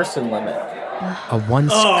per person limit. A one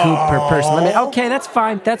scoop per person limit. Okay, that's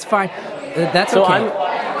fine. That's fine. That's so okay.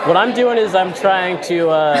 What I'm doing is I'm trying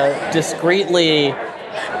to discreetly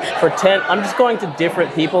pretend. I'm just going to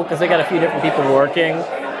different people because they got a few different people working,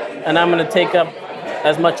 and I'm going to take up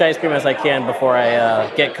as much ice cream as I can before I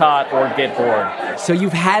get caught or get bored. So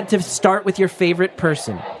you've had to start with your favorite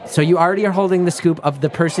person. So you already are holding the scoop of the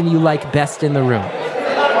person you like best in the room.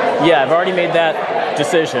 Yeah, I've already made that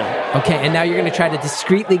decision. Okay, and now you're going to try to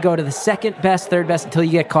discreetly go to the second best, third best until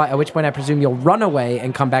you get caught, at which point I presume you'll run away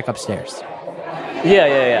and come back upstairs.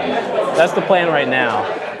 Yeah. That's the plan right now.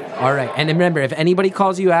 All right, and remember, if anybody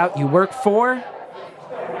calls you out, you work for...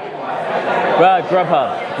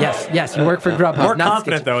 Grubhub. Yes, you work for Grubhub. More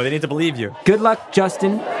confident, though. They need to believe you. Good luck,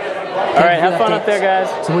 Justin. All right, have fun up there,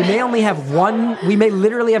 guys. So we may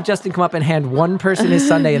literally have Justin come up and hand one person his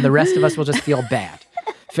sundae, and the rest of us will just feel bad.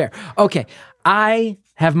 Fair. Okay, I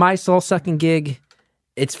have my soul-sucking gig.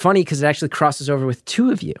 It's funny because it actually crosses over with two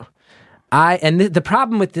of you. The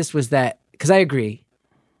problem with this was that, because I agree,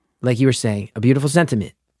 like you were saying, a beautiful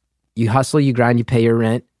sentiment. You hustle, you grind, you pay your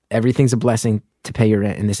rent. Everything's a blessing to pay your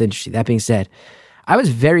rent in this industry. That being said, I was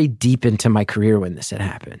very deep into my career when this had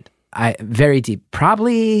happened. Very deep.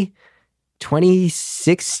 Probably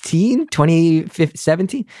 2016,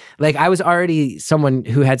 2017. Like I was already someone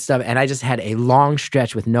who had stuff, and I just had a long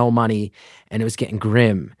stretch with no money, and it was getting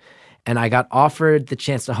grim. And I got offered the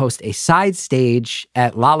chance to host a side stage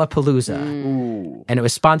at Lollapalooza. And it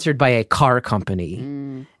was sponsored by a car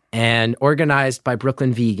company and organized by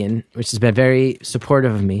Brooklyn Vegan, which has been very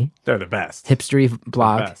supportive of me. They're the best. Hipstery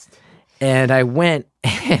blog. And I went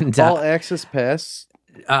and... All access pass?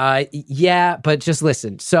 Yeah, but just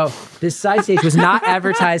listen. So this side stage was not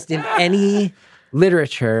advertised in any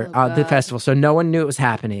literature on the festival, so no one knew it was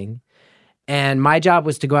happening. And my job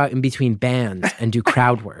was to go out in between bands and do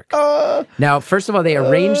crowd work. Now, first of all, they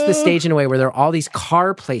arranged the stage in a way where there are all these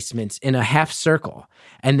car placements in a half circle,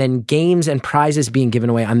 and then games and prizes being given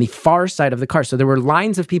away on the far side of the car. So there were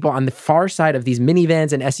lines of people on the far side of these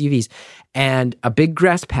minivans and SUVs, and a big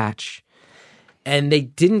grass patch. And they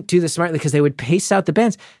didn't do this smartly because they would pace out the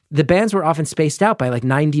bands. The bands were often spaced out by like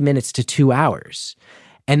 90 minutes to 2 hours.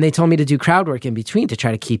 And they told me to do crowd work in between to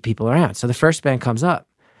try to keep people around. So the first band comes up,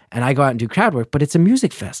 and I go out and do crowd work, but it's a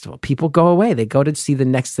music festival. People go away. They go to see the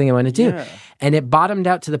next thing I want to do. Yeah. And it bottomed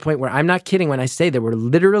out to the point where I'm not kidding when I say there were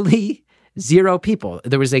literally 0 people.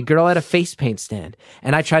 There was a girl at a face paint stand,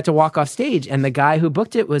 and I tried to walk off stage, and the guy who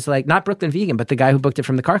booked it was like, not Brooklyn Vegan, but the guy who booked it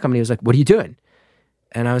from the car company was like, "What are you doing?"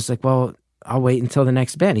 And I was like, "Well, I'll wait until the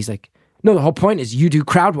next band." He's like, "No, the whole point is you do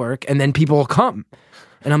crowd work and then people will come."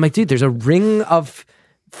 And I'm like, "Dude, there's a ring of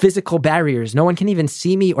physical barriers. No one can even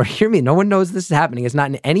see me or hear me. No one knows this is happening. It's not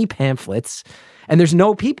in any pamphlets. And there's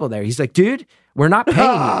no people there." He's like, "Dude, we're not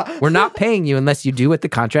paying you. We're not paying you unless you do what the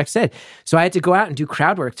contract said." So I had to go out and do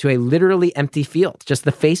crowd work to a literally empty field. Just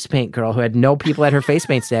the face paint girl who had no people at her face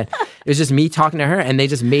paint stand. It was just me talking to her, and they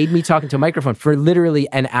just made me talk into a microphone for literally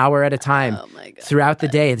an hour at a time throughout the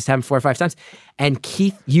day. This happened 4 or 5 times. And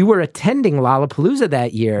Keith, you were attending Lollapalooza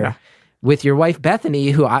that year with your wife, Bethany,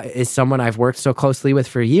 who is someone I've worked so closely with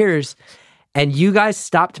for years. And you guys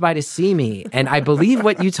stopped by to see me. And I believe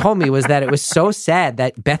what you told me was that it was so sad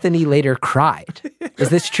that Bethany later cried. Is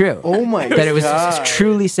this true? Oh my God. That it was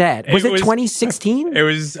truly sad. Was it 2016? It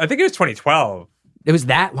was, I think it was 2012. It was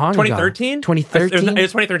that long ago. 2013? 2013? It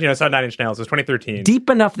was 2013. I saw 9 Inch Nails. It was 2013. Deep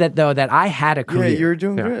enough that I had a career. Yeah, you were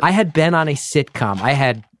doing good. I had been on a sitcom. I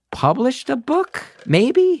had published a book,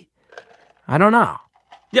 maybe? I don't know.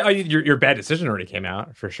 Yeah, your Bad Decision already came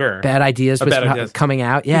out, for sure. Bad Ideas was Bad Ideas. coming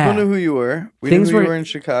out, yeah. People knew who you were. We Things knew who were- you were in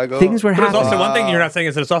Chicago. Things were But there's happening. also one thing you're not saying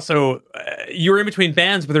is that it's also you were in between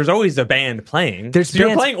bands, but there's always a band playing. There's so you're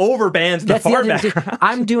bands- playing over bands in the That's the far other thing. background.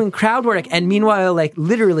 I'm doing crowd work, and meanwhile, like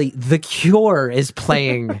literally, The Cure is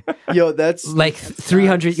playing Yo, that's like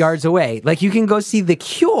 300 yards away. Like you can go see The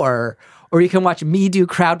Cure, or you can watch me do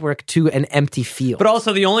crowd work to an empty field. But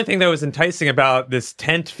also, the only thing that was enticing about this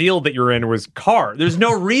tent field that you're in was car. There's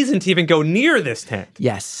no reason to even go near this tent.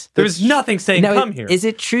 Yes. There's nothing saying Now, come here. Is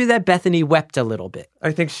it true that Bethany wept a little bit?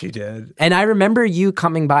 I think she did. And I remember you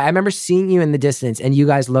coming by. I remember seeing you in the distance, and you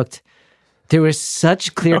guys looked. There was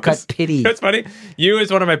such clear-cut pity. It's funny. You as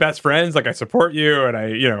one of my best friends, like I support you, and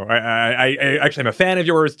I actually am a fan of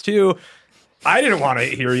yours too. I didn't want to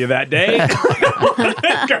hear you that day.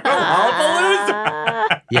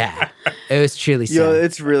 Yeah, it was truly sad. Yo,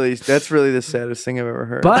 that's really the saddest thing I've ever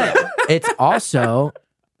heard. But it's also,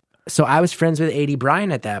 so I was friends with A.D.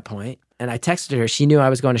 Bryan at that point, and I texted her. She knew I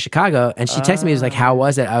was going to Chicago, and she texted me, was like, "How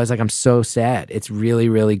was it?" I was like, "I'm so sad. It's really,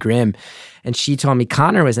 really grim." And she told me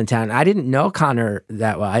Connor was in town. I didn't know Connor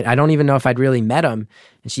that well. I don't even know if I'd really met him.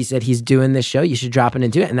 And she said, "He's doing this show. You should drop in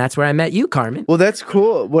and do it." And that's where I met you, Carmen. Well, that's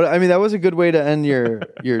cool. That was a good way to end your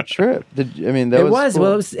trip. That was cool.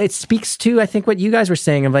 Well, it speaks to, I think, what you guys were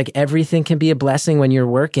saying of like everything can be a blessing when you're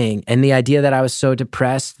working, and the idea that I was so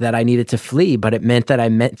depressed that I needed to flee, but it meant that I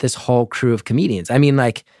met this whole crew of comedians. I mean,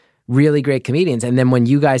 like really great comedians. And then when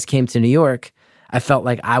you guys came to New York, I felt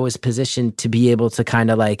like I was positioned to be able to kind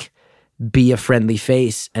of like be a friendly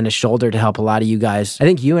face and a shoulder to help a lot of you guys. I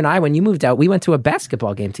think you and I, when you moved out, we went to a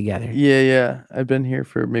basketball game together. Yeah. I've been here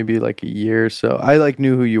for maybe like a year or so. I like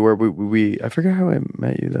knew who you were. I forgot how I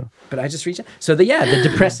met you though. But I just reached out. So the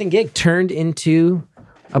depressing gig turned into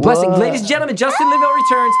a blessing. Whoa. Ladies and gentlemen, Justin Linville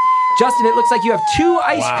returns. Justin, it looks like you have 2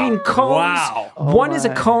 ice cream cones. Wow. One is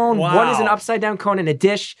a cone, Wow. one is an upside down cone in a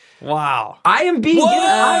dish. Wow. I am being given.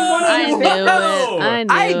 I'm one of I these- knew it. I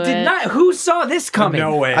knew I it. did not. Who saw this coming?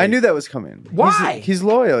 No way. I knew that was coming. Why? He's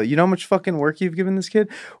loyal. You know how much fucking work you've given this kid?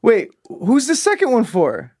 Wait, who's the second one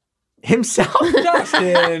for? Himself.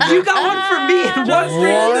 Justin. You got one for me and one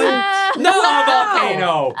for you. No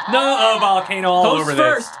volcano. No volcano all Host over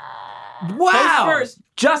first. this. Wow. Host first.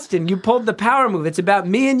 Justin, you pulled the power move. It's about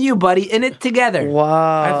me and you, buddy, in it together.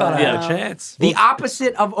 Wow. I thought I had a chance. The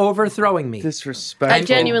opposite of overthrowing me. Disrespectful. I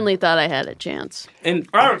genuinely thought I had a chance. And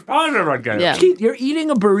I was positive I'd get it. Yeah. Keith, you're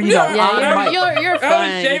eating a burrito on Yeah, mic. you're I was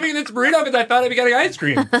fine. shaving this burrito because I thought I'd be getting ice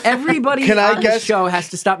cream. Everybody Can I on the guess- show has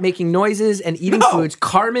to stop making noises and eating foods.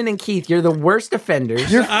 Carmen and Keith, you're the worst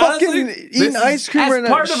offenders. You're Honestly, fucking this eating is- ice cream As right now.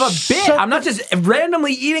 part of a bit. Shut I'm not just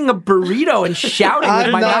randomly eating a burrito and shouting with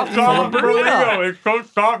I'm my not mouth full of burrito. It's so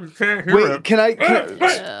soft you can't hear Wait, it. can I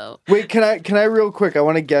Oh. can I real quick? I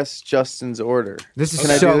want to guess Justin's order. This is Can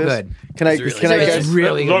I so do this? good. Can I really can I good. guess It's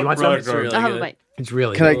really good. You want Really some? good. I'll have a bite. It's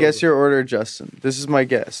really Can good. I guess your order, Justin? This is my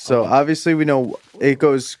guess. So obviously we know it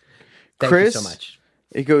goes Thank Chris. you so much.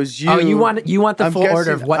 It goes you. Oh, you want the I'm full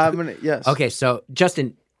order of guessing- what? yes. Okay, so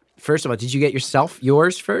Justin, first of all, did you get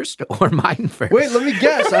yours first or mine first? Wait, let me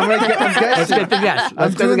guess. I'm Let's guessing. get the guess. I'm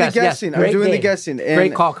Let's get doing the guess. Yes, guessing. I'm great doing the game. guessing. And,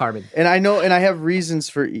 Great call, Carmen. And I know, and I have reasons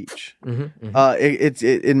for each. Mm-hmm, It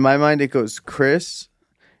in my mind, it goes Chris,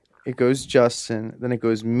 it goes Justin, then it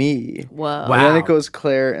goes me. Whoa. Wow. And then it goes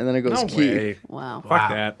Claire, and then it goes No Keith. way. Wow. Fuck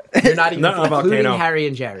that. You're not even No, including volcano. Harry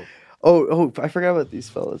and Jared. Oh, I forgot about these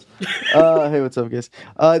fellas. Hey, what's up, guys?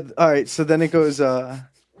 All right, so then it goes.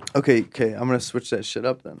 Okay. I'm gonna switch that shit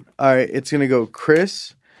up then. All right, it's gonna go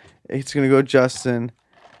Chris. It's gonna go Justin.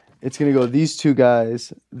 It's gonna go these two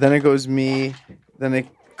guys. Then it goes me. Then it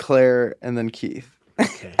Claire, and then Keith.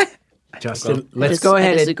 Okay. Justin, let's go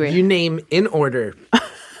ahead and you name in order,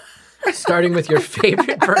 starting with your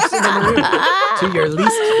favorite person in the room to your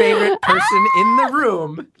least favorite person in the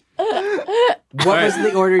room. What was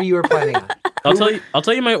the order you were planning on? I'll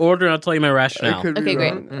tell you my order and I'll tell you my rationale. Okay,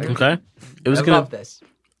 great. Okay. It was love this.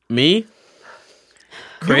 Me,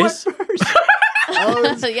 Chris.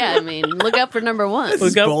 Yeah, I mean, look out for number one.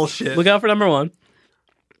 Bullshit. Look out for number one,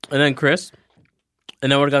 and then Chris,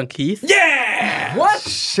 and then we're gone Keith. Yeah. What?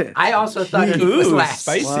 Shit. I also thought it was last.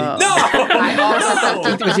 Spicy. Wow. No. I also thought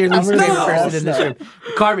Keith was your least favorite person in this room.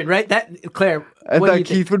 Carmen, right? Claire. I thought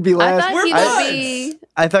Keith would be last. I thought he would be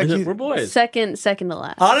I thought Keith. We're boys. second to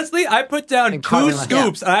last. Honestly, I put down And 2 Carmen,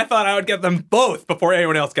 scoops, and I thought I would get them both before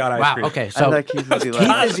anyone else got ice cream. Wow. Okay. I So thought Keith would be Keith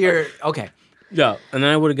last. is your okay. Yeah, and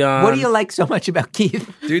then I would have gone. What do you like so much about Keith?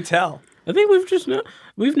 Do tell. I think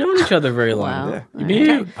we've known each other very long. Wow.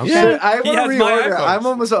 Yeah. Yeah, I He want to has my reorder.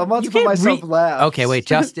 iPhones. I'm about to put myself last. Okay, wait,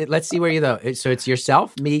 Justin. Let's see where you go. So it's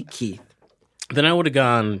yourself, me, Keith. Then I would have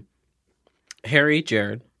gone Harry,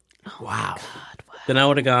 Jared. Wow. Then I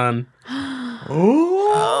would have gone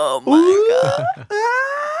Oh my god.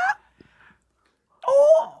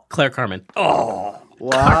 Claire, Carmen. Wow.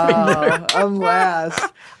 I'm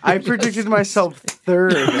last. I predicted myself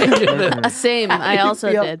third. Same. I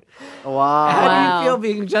also feel- did. Wow. How do Wow. you feel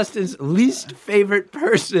being Justin's least favorite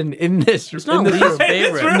person in this? It's not in this least room?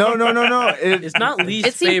 favorite. No. It's not least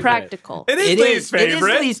It seemed favorite. practical. It is It least is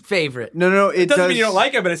favorite. least favorite. No. It doesn't mean you don't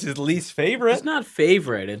like it, but it's his least favorite. It's not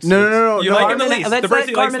favorite. It's No. You like him the least. Let's The person let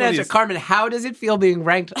he likes Carmen the answer. least. Carmen, how does it feel being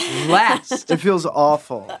ranked last? It feels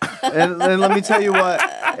awful. And let me tell you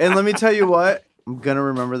what. I'm gonna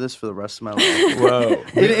remember this for the rest of my life. Whoa.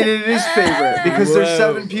 It is favorite because there's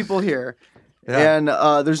 7 people here, and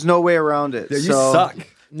there's no way around it. Yeah, you so suck.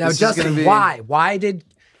 Now, this is Justin, gonna be- why?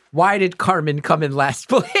 Why did Carmen come in last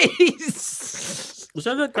place? You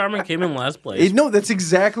said that Carmen came in last place. No, that's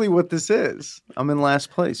exactly what this is. I'm in last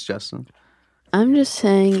place, Justin. I'm just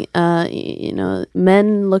saying,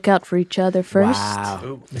 men look out for each other first.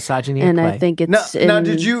 Wow, misogyny And at I play. think it's Now,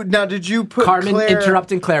 did you put Carmen Claire...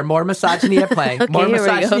 interrupting Claire? More misogyny at play. Okay, More here we go.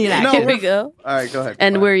 misogyny in action. Here we go. All right, go ahead.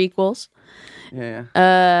 And Fine. we're equals.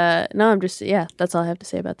 Yeah. No, I'm just that's all I have to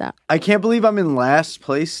say about that. I can't believe I'm in last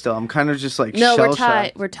place still. I'm kind of just like No, we're shell-shocked.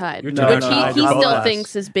 tied. We're tied. You're Which tied. he I'm still last.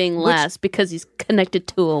 thinks is being last because he's connected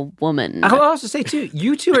to a woman. I'll also say too,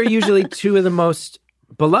 you two are usually two of the most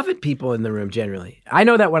beloved people in the room generally. I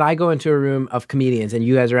know that when I go into a room of comedians and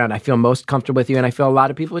you guys are around, I feel most comfortable with you, and I feel a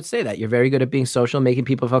lot of people would say that. You're very good at being social, making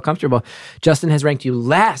people feel comfortable. Justin has ranked you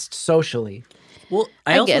last socially. Well,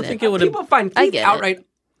 I also get it. think it would have. People find I Keith get it. outright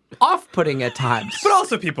off-putting at times. But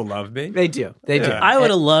also people love me. They do. They do. Yeah. I would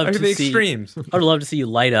have loved Look to at the see. extremes. I would love to see you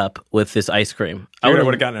light up with this ice cream. I would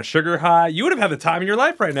have gotten a sugar high. You would have had the time of your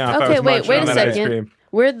life right now if I Okay, was wait munching on a that ice second. cream.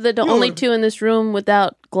 We're the only two in this room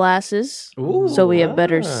without glasses, so we have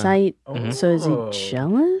better sight. So is he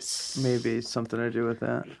jealous? Maybe it's something to do with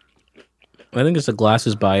that. I think it's a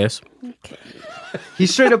glasses bias. He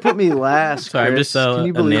straight up put me last. Sorry, I'm Chris. just so Can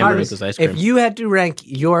you believe enamored it? with this ice cream. If you had to rank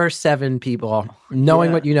your 7 people, knowing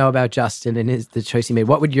Yeah. what you know about Justin and the choice he made,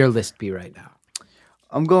 what would your list be right now?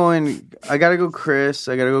 I'm going. I gotta go, Chris.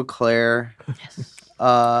 I gotta go, Claire. Yes.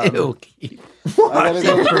 Ew, Keith. I gotta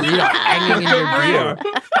go. Burrito hanging in your burrito.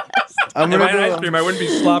 I'm If I gonna had ice go. cream, I wouldn't be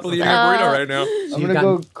sloppily eating a burrito right now. I'm gonna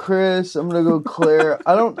go, Chris. I'm gonna go, Claire.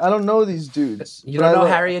 I don't know these dudes. You but don't I know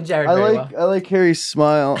like- Harry and Jared I very like well. I like Harry's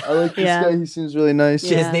smile. I like this Yeah. guy. He seems really nice.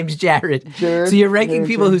 Yeah. His name's Jared. Jared. So you're ranking Jared,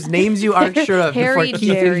 people Jared. whose names you aren't sure of before Harry, Keith, who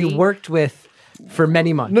Jerry. you worked with for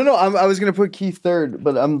many months. No, I was gonna put Keith third,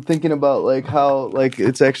 but I'm thinking about like how like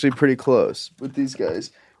it's actually pretty close with these guys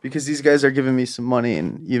because these guys are giving me some money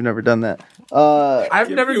and you've never done that. I've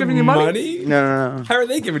never given you money. No. How are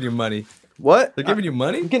they giving you money? What? They're giving you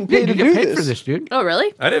money? I'm getting Yeah, paid you to get do paid this. for this, dude. Oh,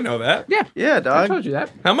 really? I didn't know that. Yeah, I dog. told you that.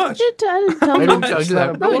 How much? I didn't tell I me. didn't tell you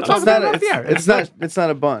that. No, We'll it's talk not. about it off the air. It's not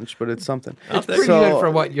a bunch, but it's something. I'll take Pretty it. good for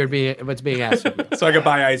what's being asked of you. So I could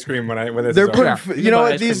buy ice cream when this They're is putting. over. You know buy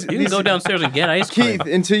what? ice cream. These You can go downstairs and get ice cream. Keith,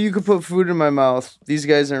 until you could put food in my mouth, these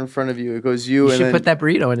guys are in front of you. It goes you, You and should then put that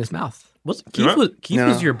burrito in his mouth. Keith No.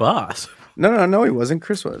 was your boss. No, he wasn't.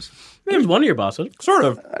 Chris was. He was one of your bosses. Sort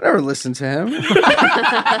of. I never listened to him. That's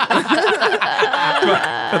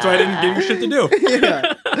why I didn't give you shit to do.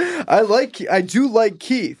 Yeah, I do like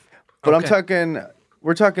Keith, but Okay.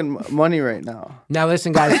 we're talking money right now. Now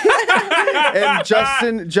listen, guys.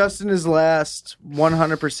 And Justin is last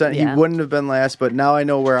 100%. Yeah. He wouldn't have been last, but now I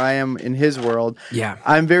know where I am in his world. Yeah.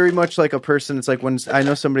 I'm very much like a person. It's like when I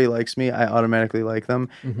know somebody likes me, I automatically like them.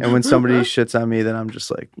 And when somebody shits on me, then I'm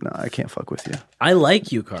just like, no, I can't fuck with you. I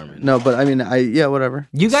like you, Carmen. No, but I mean, whatever.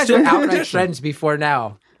 You guys were outright friends before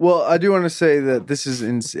now. Well, I do want to say that this is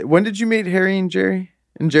insane. When did you meet Harry and Jerry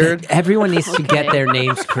and Jared? Everyone needs to get their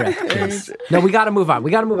names correct, please. No, we got to move on.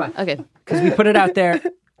 Okay. Because we put it out there.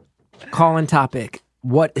 Call-in topic.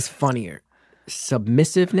 What is funnier,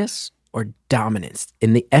 submissiveness or dominance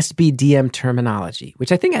in the SBDM terminology,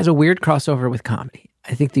 which I think has a weird crossover with comedy.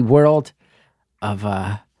 I think the world of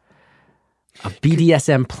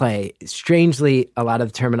BDSM play, strangely, a lot of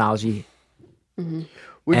the terminology and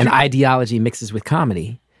ideology mixes with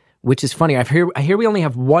comedy, which is funny. I hear we only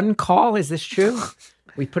have one call. Is this true?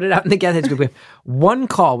 We put it out in the Get Heads group. We have one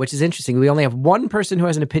call, which is interesting. We only have one person who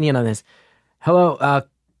has an opinion on this. Hello,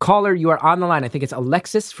 caller, you are on the line. I think it's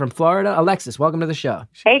Alexis from Florida. Alexis, welcome to the show.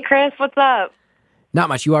 Hey, Chris, what's up? Not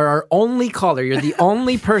much. You are our only caller. You're the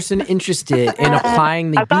only person interested in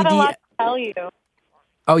applying the I've got a lot to tell you.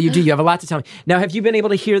 Oh, you do? You have a lot to tell me. Now, have you been able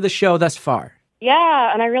to hear the show thus far?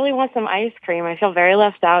 Yeah, and I really want some ice cream. I feel very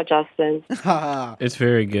left out, Justin. It's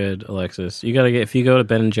very good, Alexis. You gotta get if you go to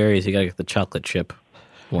Ben and Jerry's, you gotta get the chocolate chip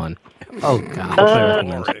one. Oh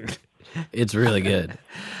God, it's really good.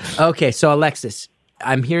 Okay, so Alexis,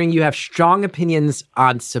 I'm hearing you have strong opinions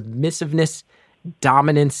on submissiveness,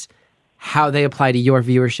 dominance, how they apply to your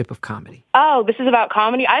viewership of comedy. Oh, this is about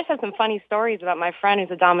comedy? I just have some funny stories about my friend who's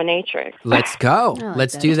a dominatrix. Let's go.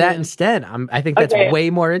 Let's do that instead. I think that's way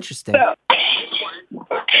more interesting.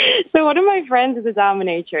 So one of my friends is a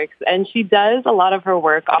dominatrix, and she does a lot of her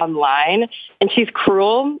work online, and she's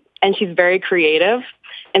cruel, and she's very creative,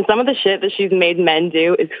 and some of the shit that she's made men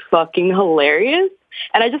do is fucking hilarious.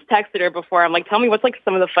 And I just texted her before. I'm like, tell me what's like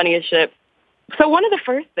some of the funniest shit. So one of the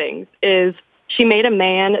first things is she made a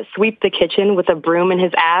man sweep the kitchen with a broom in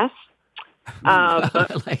his ass.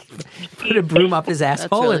 Like, put a broom up his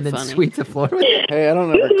asshole really and then funny. sweep the floor with it. Hey, I don't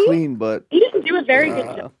ever clean, but He didn't do a very good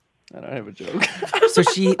job. I don't have a joke. So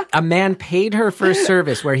a man paid her for a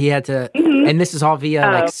service where he had to, and this is all via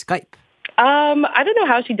like Skype. I don't know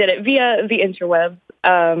how she did it, via the interwebs.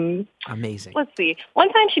 Amazing. Let's see.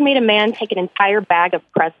 One time she made a man take an entire bag of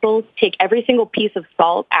pretzels, take every single piece of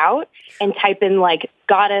salt out, and type in like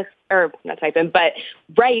goddess, or not type in, but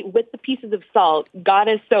write with the pieces of salt,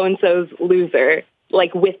 goddess so-and-so's loser,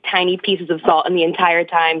 like with tiny pieces of salt. And the entire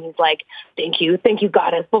time he's like, thank you,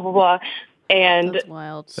 goddess, blah, blah, blah. And That's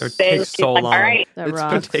wild. That would then take she's so like, long. all right. That It's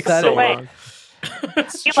rocks. It takes pathetic. so long.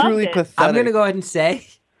 It's He loved truly it. pathetic. I'm going to go ahead and say,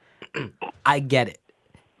 I get it.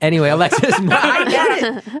 Anyway, Alexis, I get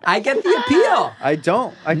it. I get the appeal. I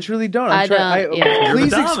don't. I truly don't. I don't, yeah.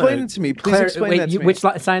 Please You're explain dominant. it to me. Please Claire, explain wait, that to me. which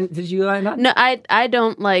sign did you line up? No, I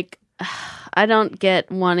don't like. I don't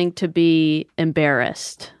get wanting to be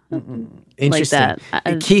embarrassed. Interesting. Like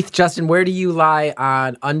that. Keith, Justin, where do you lie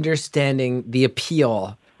on understanding the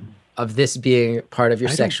appeal of this being part of your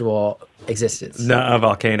sexual existence? No, a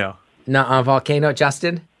volcano. Not on Volcano,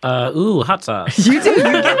 Justin? Hot sauce. You do. You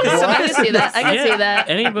get this. I can see that. I can see that.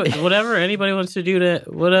 Anybody wants to do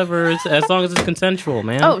that, whatever, it's, as long as it's consensual,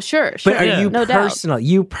 man. Oh, sure. But are Yeah. you No doubt.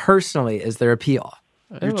 personally, is there appeal?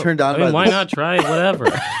 You're turned on I mean, by why this. not try it, whatever?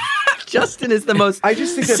 Justin is the most I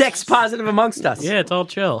just think that's- sex positive amongst us. Yeah, it's all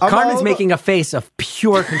chill. Carmen's all- making a face of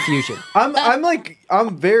pure confusion.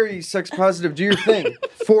 I'm very sex positive. Do your thing.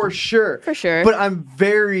 For sure. For sure. But I'm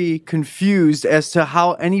very confused as to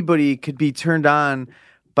how anybody could be turned on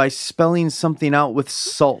by spelling something out with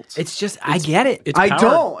salt. It's just, I get it. It's I power.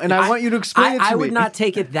 don't, and I want you to explain it to me. I would not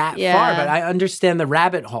take it that Yeah. far, but I understand the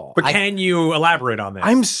rabbit hole. But can you elaborate on that?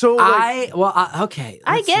 I'm so like, Okay.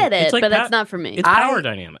 I let's get see. it, It's like but pa- that's not for me. It's power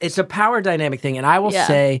dynamic. It's a power dynamic thing, and I will Yeah.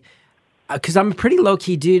 say, because I'm a pretty low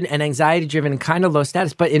key dude and anxiety driven and kind of low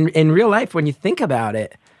status, but in real life, when you think about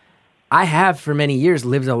it, I have for many years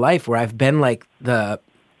lived a life where I've been like the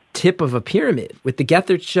tip of a pyramid with the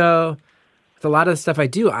Gethard show. With a lot of the stuff I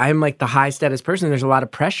do, I'm like the high status person. There's a lot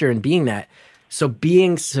of pressure in being that. So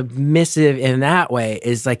being submissive in that way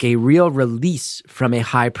is like a real release from a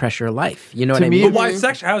high pressure life. You know what I me, mean? But why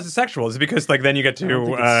sexual? How is it sexual? Is it because like then you get to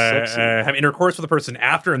think it's sexy. have intercourse with the person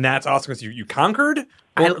after, and that's awesome because you conquered?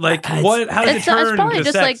 I- Or like it's- what? How does it It's turn probably to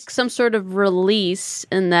just sex? like some sort of release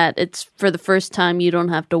in that it's for the first time you don't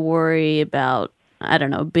have to worry about, I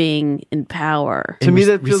don't know, being in power. to me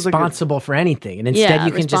that feels like a, responsible for anything, and instead Yeah,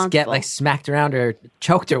 you can just get responsible. like smacked around or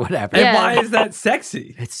choked or whatever. and Yeah. why is that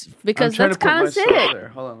sexy? It's. Because I'm trying that's to put kind of myself sick. there.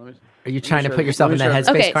 Hold on, let me. Are you trying to try put this. yourself in Let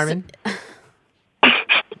that me headspace, try this. Carmen?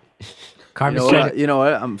 You know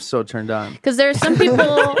what? I'm so turned on. Because there are some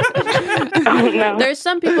people. There's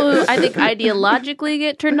some people who I think ideologically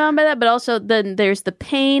get turned on by that, but also then there's the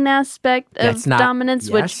pain aspect of dominance,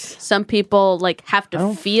 which some people like have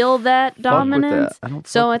to feel that dominance.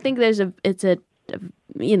 So I think it's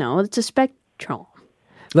a spectrum.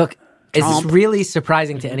 Look, it's really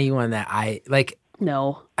surprising to anyone that I like.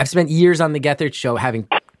 No, I've spent years on the Gethard show having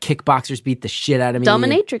kickboxers beat the shit out of me.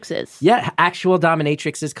 Dominatrixes. Yeah, actual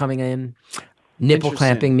dominatrixes coming in, nipple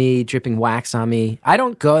clamping me, dripping wax on me. I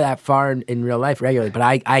don't go that far in real life regularly, but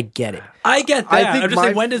I get it. I get that. I'm just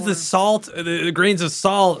saying, when does the grains of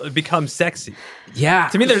salt become sexy? Yeah.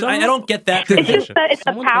 To me, I don't get that transition. It's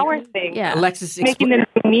a power thing. Yeah. Alexis, making them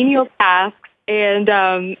menial tasks and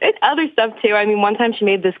other stuff too. I mean, one time she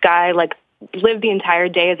made this guy like live the entire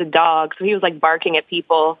day as a dog, so he was like barking at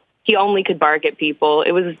people. He only could bark at people.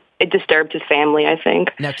 It disturbed his family, I think.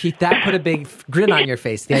 Now, Keith, that put a big grin on your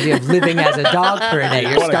face. The idea of living as a dog for a day.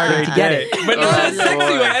 You're starting to get it. But not in a sexy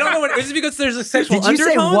way. I don't know what. Is it because there's a sexual Did you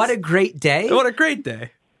undertones? say what a great day? What a great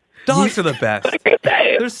day. Dogs are the best.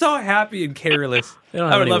 They're so happy and careless.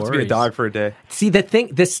 I would love to be a dog for a day. See,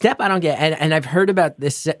 the step I don't get, and I've heard about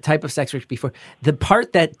this type of sex work before, the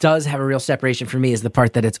part that does have a real separation for me is the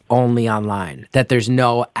part that it's only online, that there's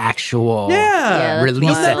no actual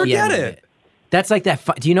release at the end of it. That's like that.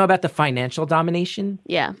 Do you know about the financial domination?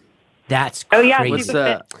 Yeah. That's crazy. crazy. She's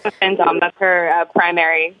a FinDom. That's her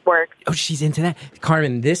primary work. Oh, she's into that.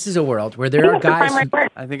 Carmen, this is a world where there are guys.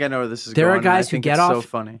 I think I know where this is there going. Are guys who get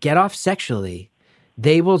off sexually.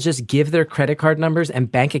 They will just give their credit card numbers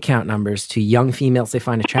and bank account numbers to young females they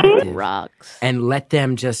find attractive. Rocks. And let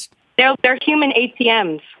them just. They're human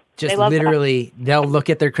ATMs. Just literally, they'll look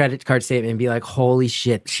at their credit card statement and be like, "Holy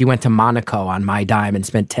shit, she went to Monaco on my dime and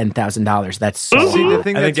spent $10,000. That's so." See, the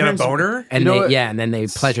thing and that they get a turns boner, and and then they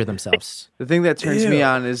pleasure themselves. The thing that turns me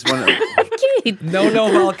on is when no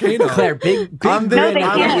volcano. Claire, big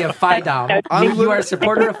idea of FIDOM. You are a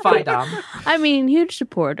supporter of FIDOM. I mean, huge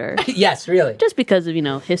supporter. Yes, really. Just because of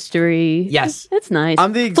history. Yes, it's nice.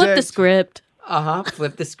 Flip the script.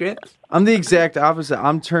 Flip the script. I'm the exact opposite.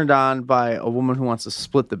 I'm turned on by a woman who wants to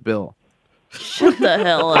split the bill. Shut the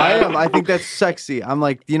hell up. I think that's sexy. I'm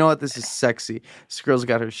like, you know what? This is sexy. This girl's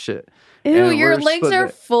got her shit. Ew, And your we're legs splitting are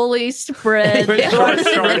it. fully spread in a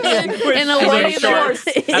way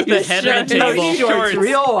that at the head of the table. Shorts,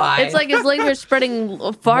 real wide. it's like his legs are spreading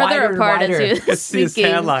farther Wider and apart wider. as he was speaking.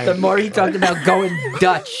 The more he talked about going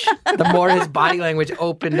Dutch, the more his body language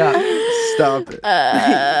opened up. Stop it.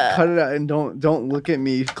 Cut it out and don't look at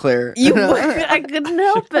me, Claire. I couldn't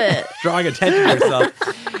help it. Drawing attention to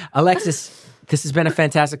yourself. Alexis, this has been a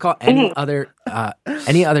fantastic call. Any other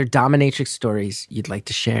dominatrix stories you'd like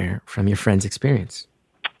to share from your friend's experience?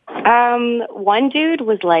 One dude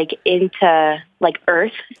was like into like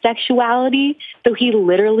earth sexuality, so he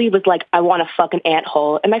literally was like, "I want to fuck an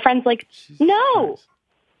anthole," and my friend's like, "No,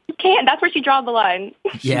 you can't." That's where she draws the line.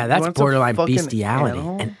 Yeah, that's borderline bestiality.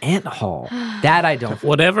 An anthole. That I don't.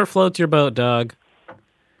 Whatever floats your boat, dog.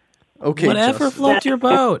 Okay, whatever floats your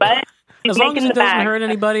boat. But as long as it doesn't hurt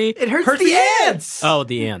anybody. It hurts the ants. Oh,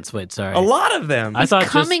 the ants. Wait, sorry. A lot of them. I thought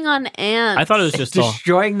coming on ants. I thought it was just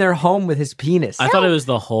destroying their home with his penis. I thought it was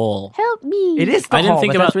the hole. Help me. It is the I didn't hole,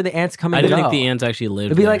 think but about that's where the ants come in. I didn't think the ants actually lived.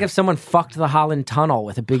 It'd be there. like if someone fucked the Holland Tunnel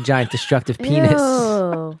with a big giant destructive penis,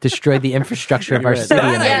 destroyed the infrastructure of our city.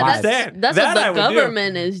 Yeah, that's what the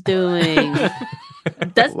government is doing.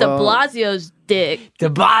 That's de Blasio's dick. De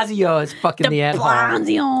Blasio is fucking the anthole.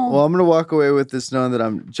 Well, I'm gonna walk away with this knowing that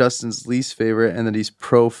I'm Justin's least favorite and that he's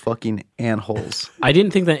pro fucking antholes. I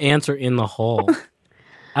didn't think the ants are in the hole.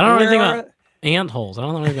 I don't know anything about ant holes. I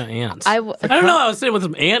don't know anything about ants. I don't know. I was sitting with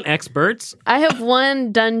some ant experts. I have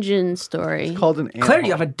one dungeon story. It's called an ant Claire,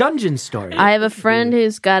 you have a dungeon story. I have a friend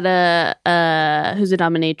who's got who's a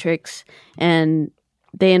dominatrix, and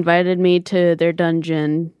they invited me to their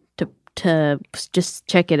dungeon to just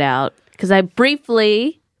check it out. Because I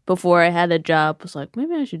briefly, before I had a job, was like,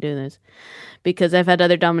 maybe I should do this. Because I've had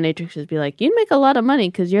other dominatrixes be like, you'd make a lot of money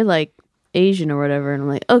because you're like Asian or whatever. And I'm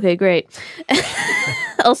like, okay, great.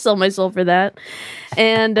 I'll sell my soul for that.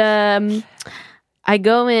 And I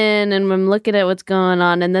go in and I'm looking at what's going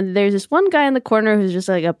on. And then there's this one guy in the corner who's just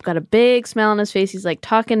like got a big smile on his face. He's like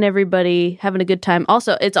talking to everybody, having a good time.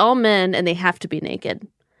 Also, it's all men and they have to be naked.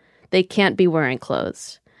 They can't be wearing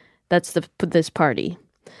clothes. That's this party.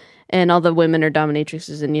 And all the women are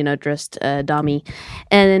dominatrixes and, dressed dommy.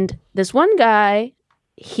 And this one guy,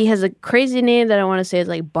 he has a crazy name that I want to say is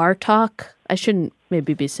like Bartok. I shouldn't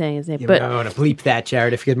maybe be saying his name. You But might want to bleep that,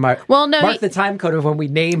 Jared, if you could mark he- the time code of when we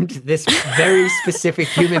named this very specific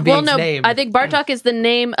human being's name. I think Bartok is the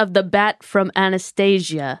name of the bat from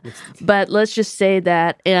Anastasia. But let's just say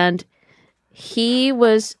that. And he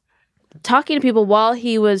was talking to people while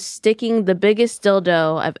he was sticking the biggest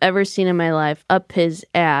dildo I've ever seen in my life up his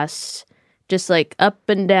ass. Just like up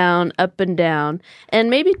and down, up and down. And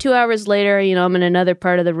maybe 2 hours later, I'm in another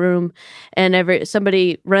part of the room and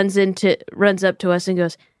somebody runs up to us and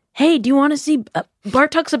goes, "Hey, do you want to see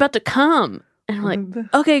Bartok's about to come?" And I'm like,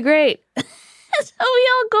 "Okay, great." So we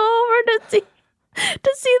all go over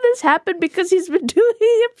to see this happen because he's been doing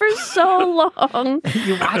it for so long.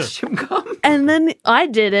 You watched him come? And then I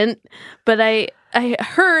didn't, but I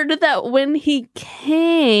heard that when he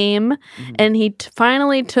came and he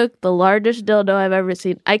finally took the largest dildo I've ever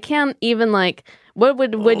seen. I can't even what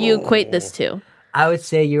would you equate this to? I would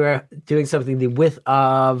say you are doing something the width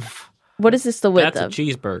of... What is this the width That's of? a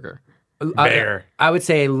cheeseburger. Bear. I would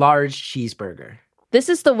say a large cheeseburger. This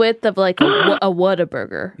is the width of like a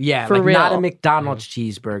Whataburger. Yeah, for like real. not a McDonald's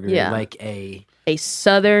cheeseburger. Yeah. Like a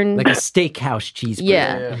southern... Like a steakhouse cheeseburger.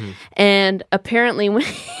 Yeah. Mhm. And apparently when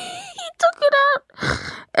he took it out,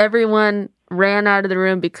 everyone ran out of the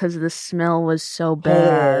room because the smell was so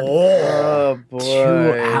bad. Oh, boy.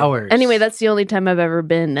 2 hours. Anyway, that's the only time I've ever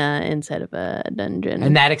been inside of a dungeon.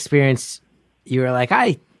 And that experience, you were like,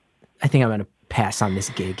 I think I'm going to pass on this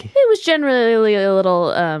gig. It was generally a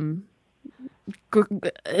little... and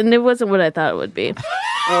it wasn't what I thought it would be.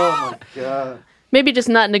 Oh, my God. Maybe just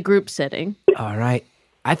not in a group setting. All right.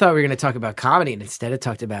 I thought we were going to talk about comedy, and instead it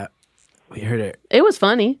talked about... We heard it. It was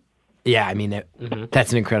funny. Yeah, I mean,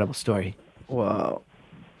 that's an incredible story. Wow.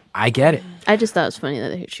 I get it. I just thought it was funny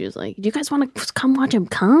that she was like, "Do you guys want to come watch him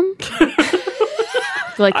come?"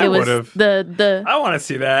 Like I it was would've. the I want to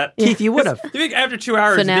see that. Keith, you would have. You think after 2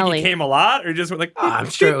 hours, you Finale. think he came a lot, or just went like? I'm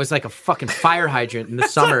sure it was like a fucking fire hydrant in the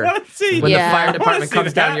That's what I summer wanna see. when Yeah. the fire I wanna department see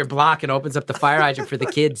comes down that. your block and opens up the fire hydrant for the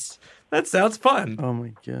kids. That sounds fun. Oh,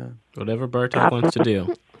 my God. Whatever Bartok wants to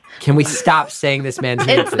do. Can we stop saying this man's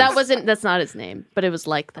name? that's not his name, but it was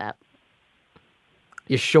like that.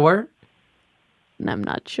 You sure? And I'm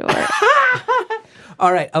not sure.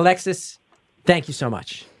 All right, Alexis, thank you so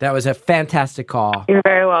much. That was a fantastic call. You're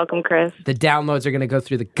very welcome, Chris. The downloads are going to go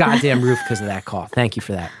through the goddamn roof because of that call. Thank you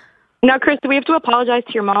for that. Now, Chris, do we have to apologize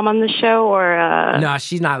to your mom on the show, or? No,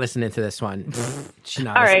 she's not listening to this one. She's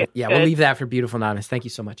not All listening. right, Yeah, good. we'll leave that for Beautiful Anonymous. Thank you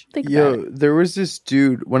so much. Yo, there was this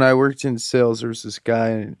dude when I worked in sales. There was this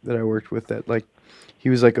guy that I worked with that he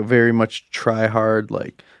was like a very much try hard,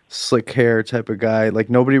 like slick hair type of guy. Like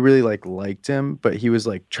nobody really liked him, but he was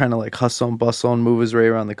like trying to like hustle and bustle and move his way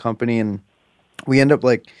around the company. And we end up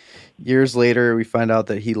years later, we find out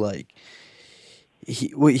that he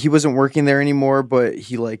wasn't working there anymore, but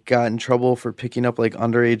he got in trouble for picking up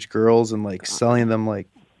underage girls and selling them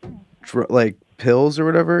pills or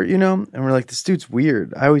whatever, and we're like, this dude's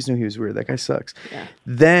weird. I always knew he was weird. That guy sucks. Yeah.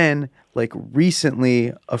 Then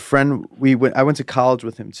recently a friend, I went to college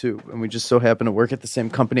with him too, and we just so happened to work at the same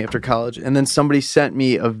company after college. And then somebody sent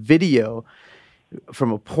me a video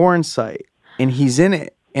from a porn site and he's in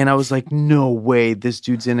it. And I was like, no way, this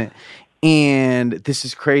dude's in it. And this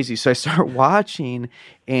is crazy. So I start watching,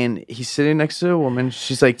 and he's sitting next to a woman.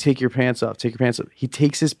 She's like, take your pants off. Take your pants off. He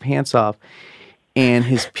takes his pants off, and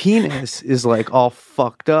his penis is all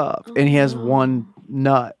fucked up, and he has one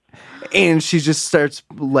nut. And she just starts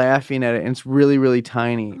laughing at it, and it's really, really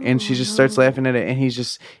tiny. And she just starts laughing at it, and he's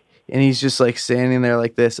just standing there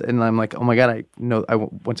like this. And I'm like, oh my God, I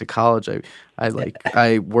went to college.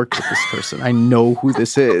 I worked with this person. I know who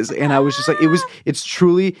this is. And I was just like, it's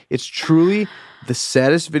truly the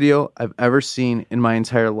saddest video I've ever seen in my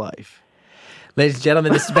entire life. Ladies and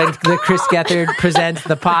gentlemen, this has been the Chris Gethard Presents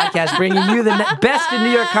the podcast, bringing you the best in New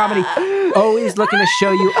York comedy. Always looking to show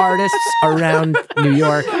you artists around New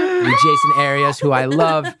York, the adjacent areas who I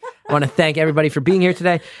love. I want to thank everybody for being here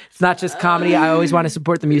today. It's not just comedy. I always want to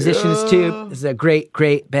support the musicians too. This is a great,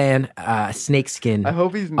 great band, Snakeskin. I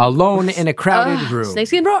hope he's Alone in a Crowded Room.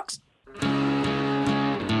 Snakeskin rocks.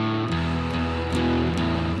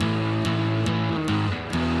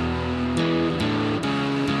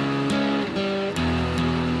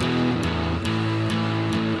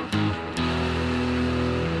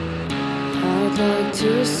 I'd like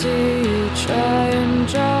to see you try and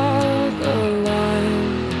draw the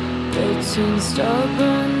line between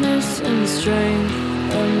stubbornness and strength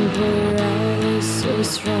and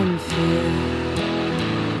paralysis from fear.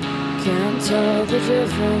 Can't tell the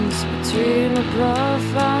difference between a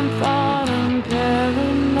profound thought and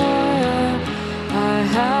paranoia. I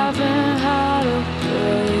haven't had a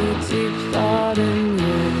very deep thought in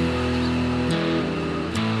years.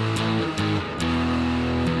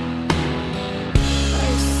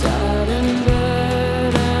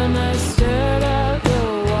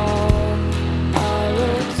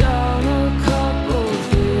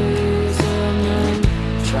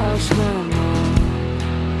 watch my mom.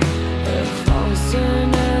 It falls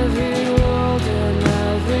in every world, and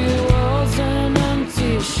every world's an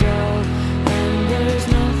empty shell. And there's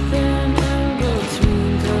nothing in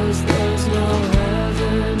between, 'cause there's no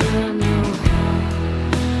heaven and no hell.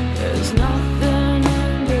 There's nothing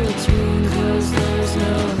in between, 'cause there's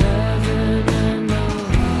no heaven and no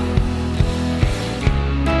hell.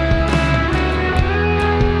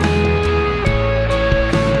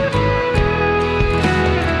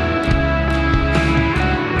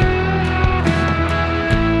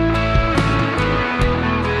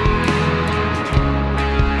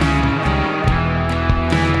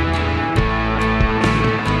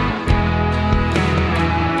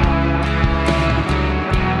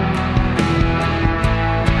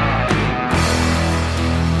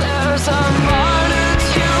 There's a martyr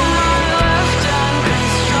to my left and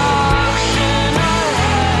construction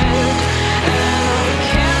ahead, and I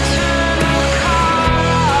can't turn the car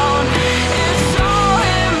around. It's all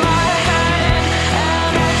in my head,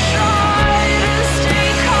 and I try to stay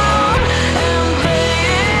calm and play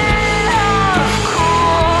it off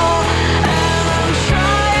cool. And I'm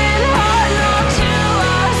trying hard not to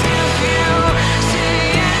ask if you see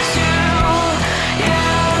it too. Yeah,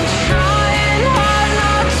 I'm trying hard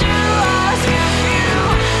not to ask if you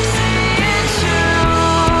see it too.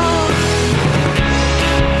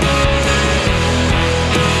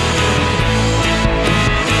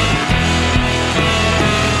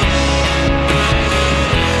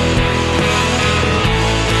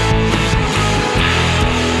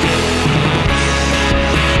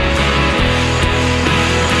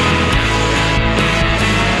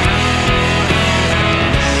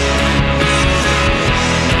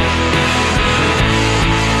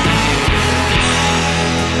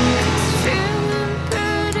 Feeling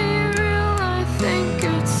pretty real, I think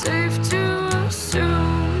it's safe to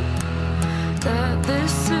assume that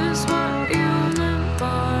this is what you meant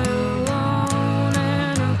by alone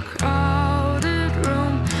in a crowded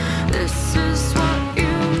room. This is what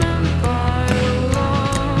you meant by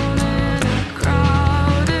alone in a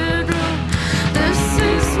crowded room. This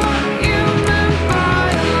is what you meant by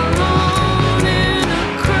alone in a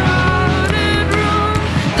crowded room.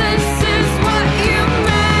 This is what you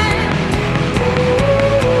meant.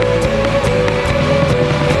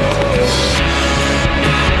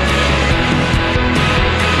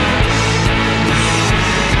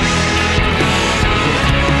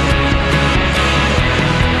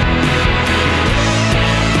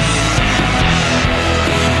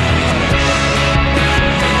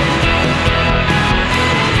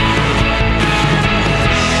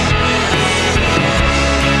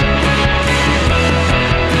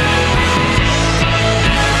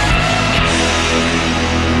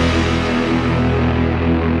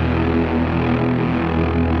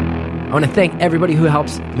 I want to thank everybody who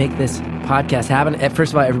helps make this podcast happen.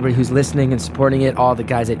 First of all, everybody who's listening and supporting it, all the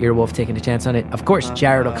guys at Earwolf taking a chance on it. Of course,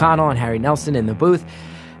 Jared O'Connell and Harry Nelson in the booth.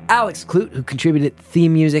 Alex Clute, who contributed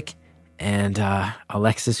theme music. And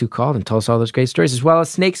Alexis, who called and told us all those great stories, as well as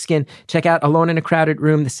Snakeskin. Check out Alone in a Crowded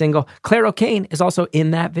Room, the single. Claire O'Kane is also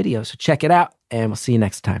in that video, so check it out, and we'll see you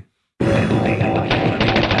next time.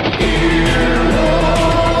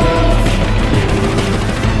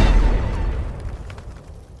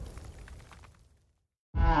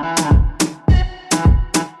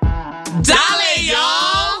 Dale,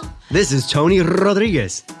 y'all! This is Tony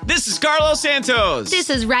Rodriguez. This is Carlos Santos. This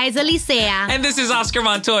is Riza Licea. And this is Oscar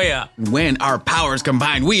Montoya. When our powers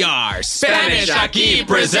combine, we are Spanish Aquí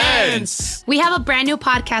Presents. We have a brand new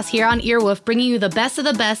podcast here on Earwolf, bringing you the best of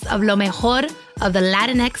lo mejor of the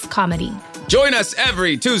Latinx comedy. Join us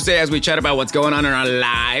every Tuesday as we chat about what's going on in our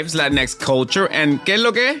lives, Latinx culture, and ¿qué es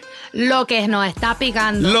lo que? Lo que nos está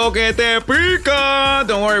picando. Lo que te pica.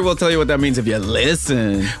 Don't worry, we'll tell you what that means if you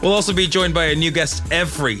listen. We'll also be joined by a new guest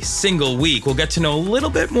every single week. We'll get to know a little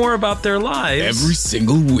bit more about their lives. Every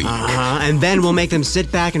single week. And then we'll make them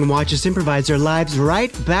sit back and watch us improvise their lives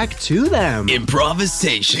right back to them.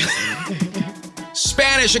 Improvisation.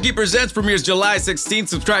 Spanish Aquí Presents premieres July 16th.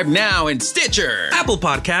 Subscribe now in Stitcher, Apple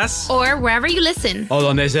Podcasts, or wherever you listen. O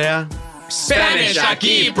donde sea. Spanish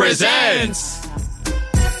Aquí Presents.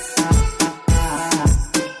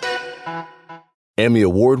 Emmy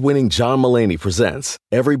award-winning John Mulaney presents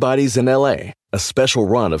Everybody's in L.A., a special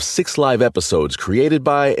run of 6 live episodes created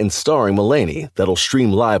by and starring Mulaney that'll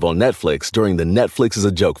stream live on Netflix during the Netflix is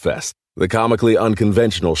a Joke Fest. The comically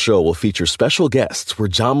unconventional show will feature special guests where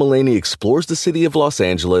John Mulaney explores the city of Los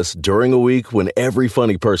Angeles during a week when every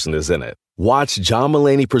funny person is in it. Watch John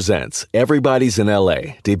Mulaney Presents Everybody's in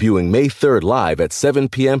L.A., debuting May 3rd live at 7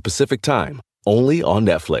 p.m. Pacific Time, only on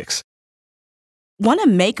Netflix. Want to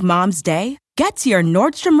make Mom's day? Get to your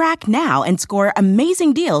Nordstrom Rack now and score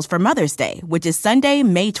amazing deals for Mother's Day, which is Sunday,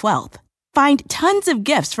 May 12th. Find tons of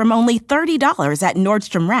gifts from only $30 at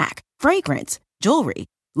Nordstrom Rack. Fragrance, jewelry,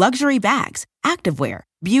 luxury bags, activewear,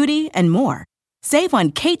 beauty, and more. Save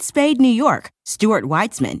on Kate Spade New York, Stuart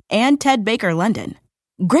Weitzman, and Ted Baker London.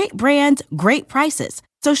 Great brands, great prices.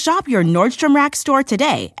 So shop your Nordstrom Rack store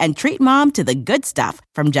today and treat mom to the good stuff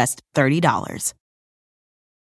from just $30.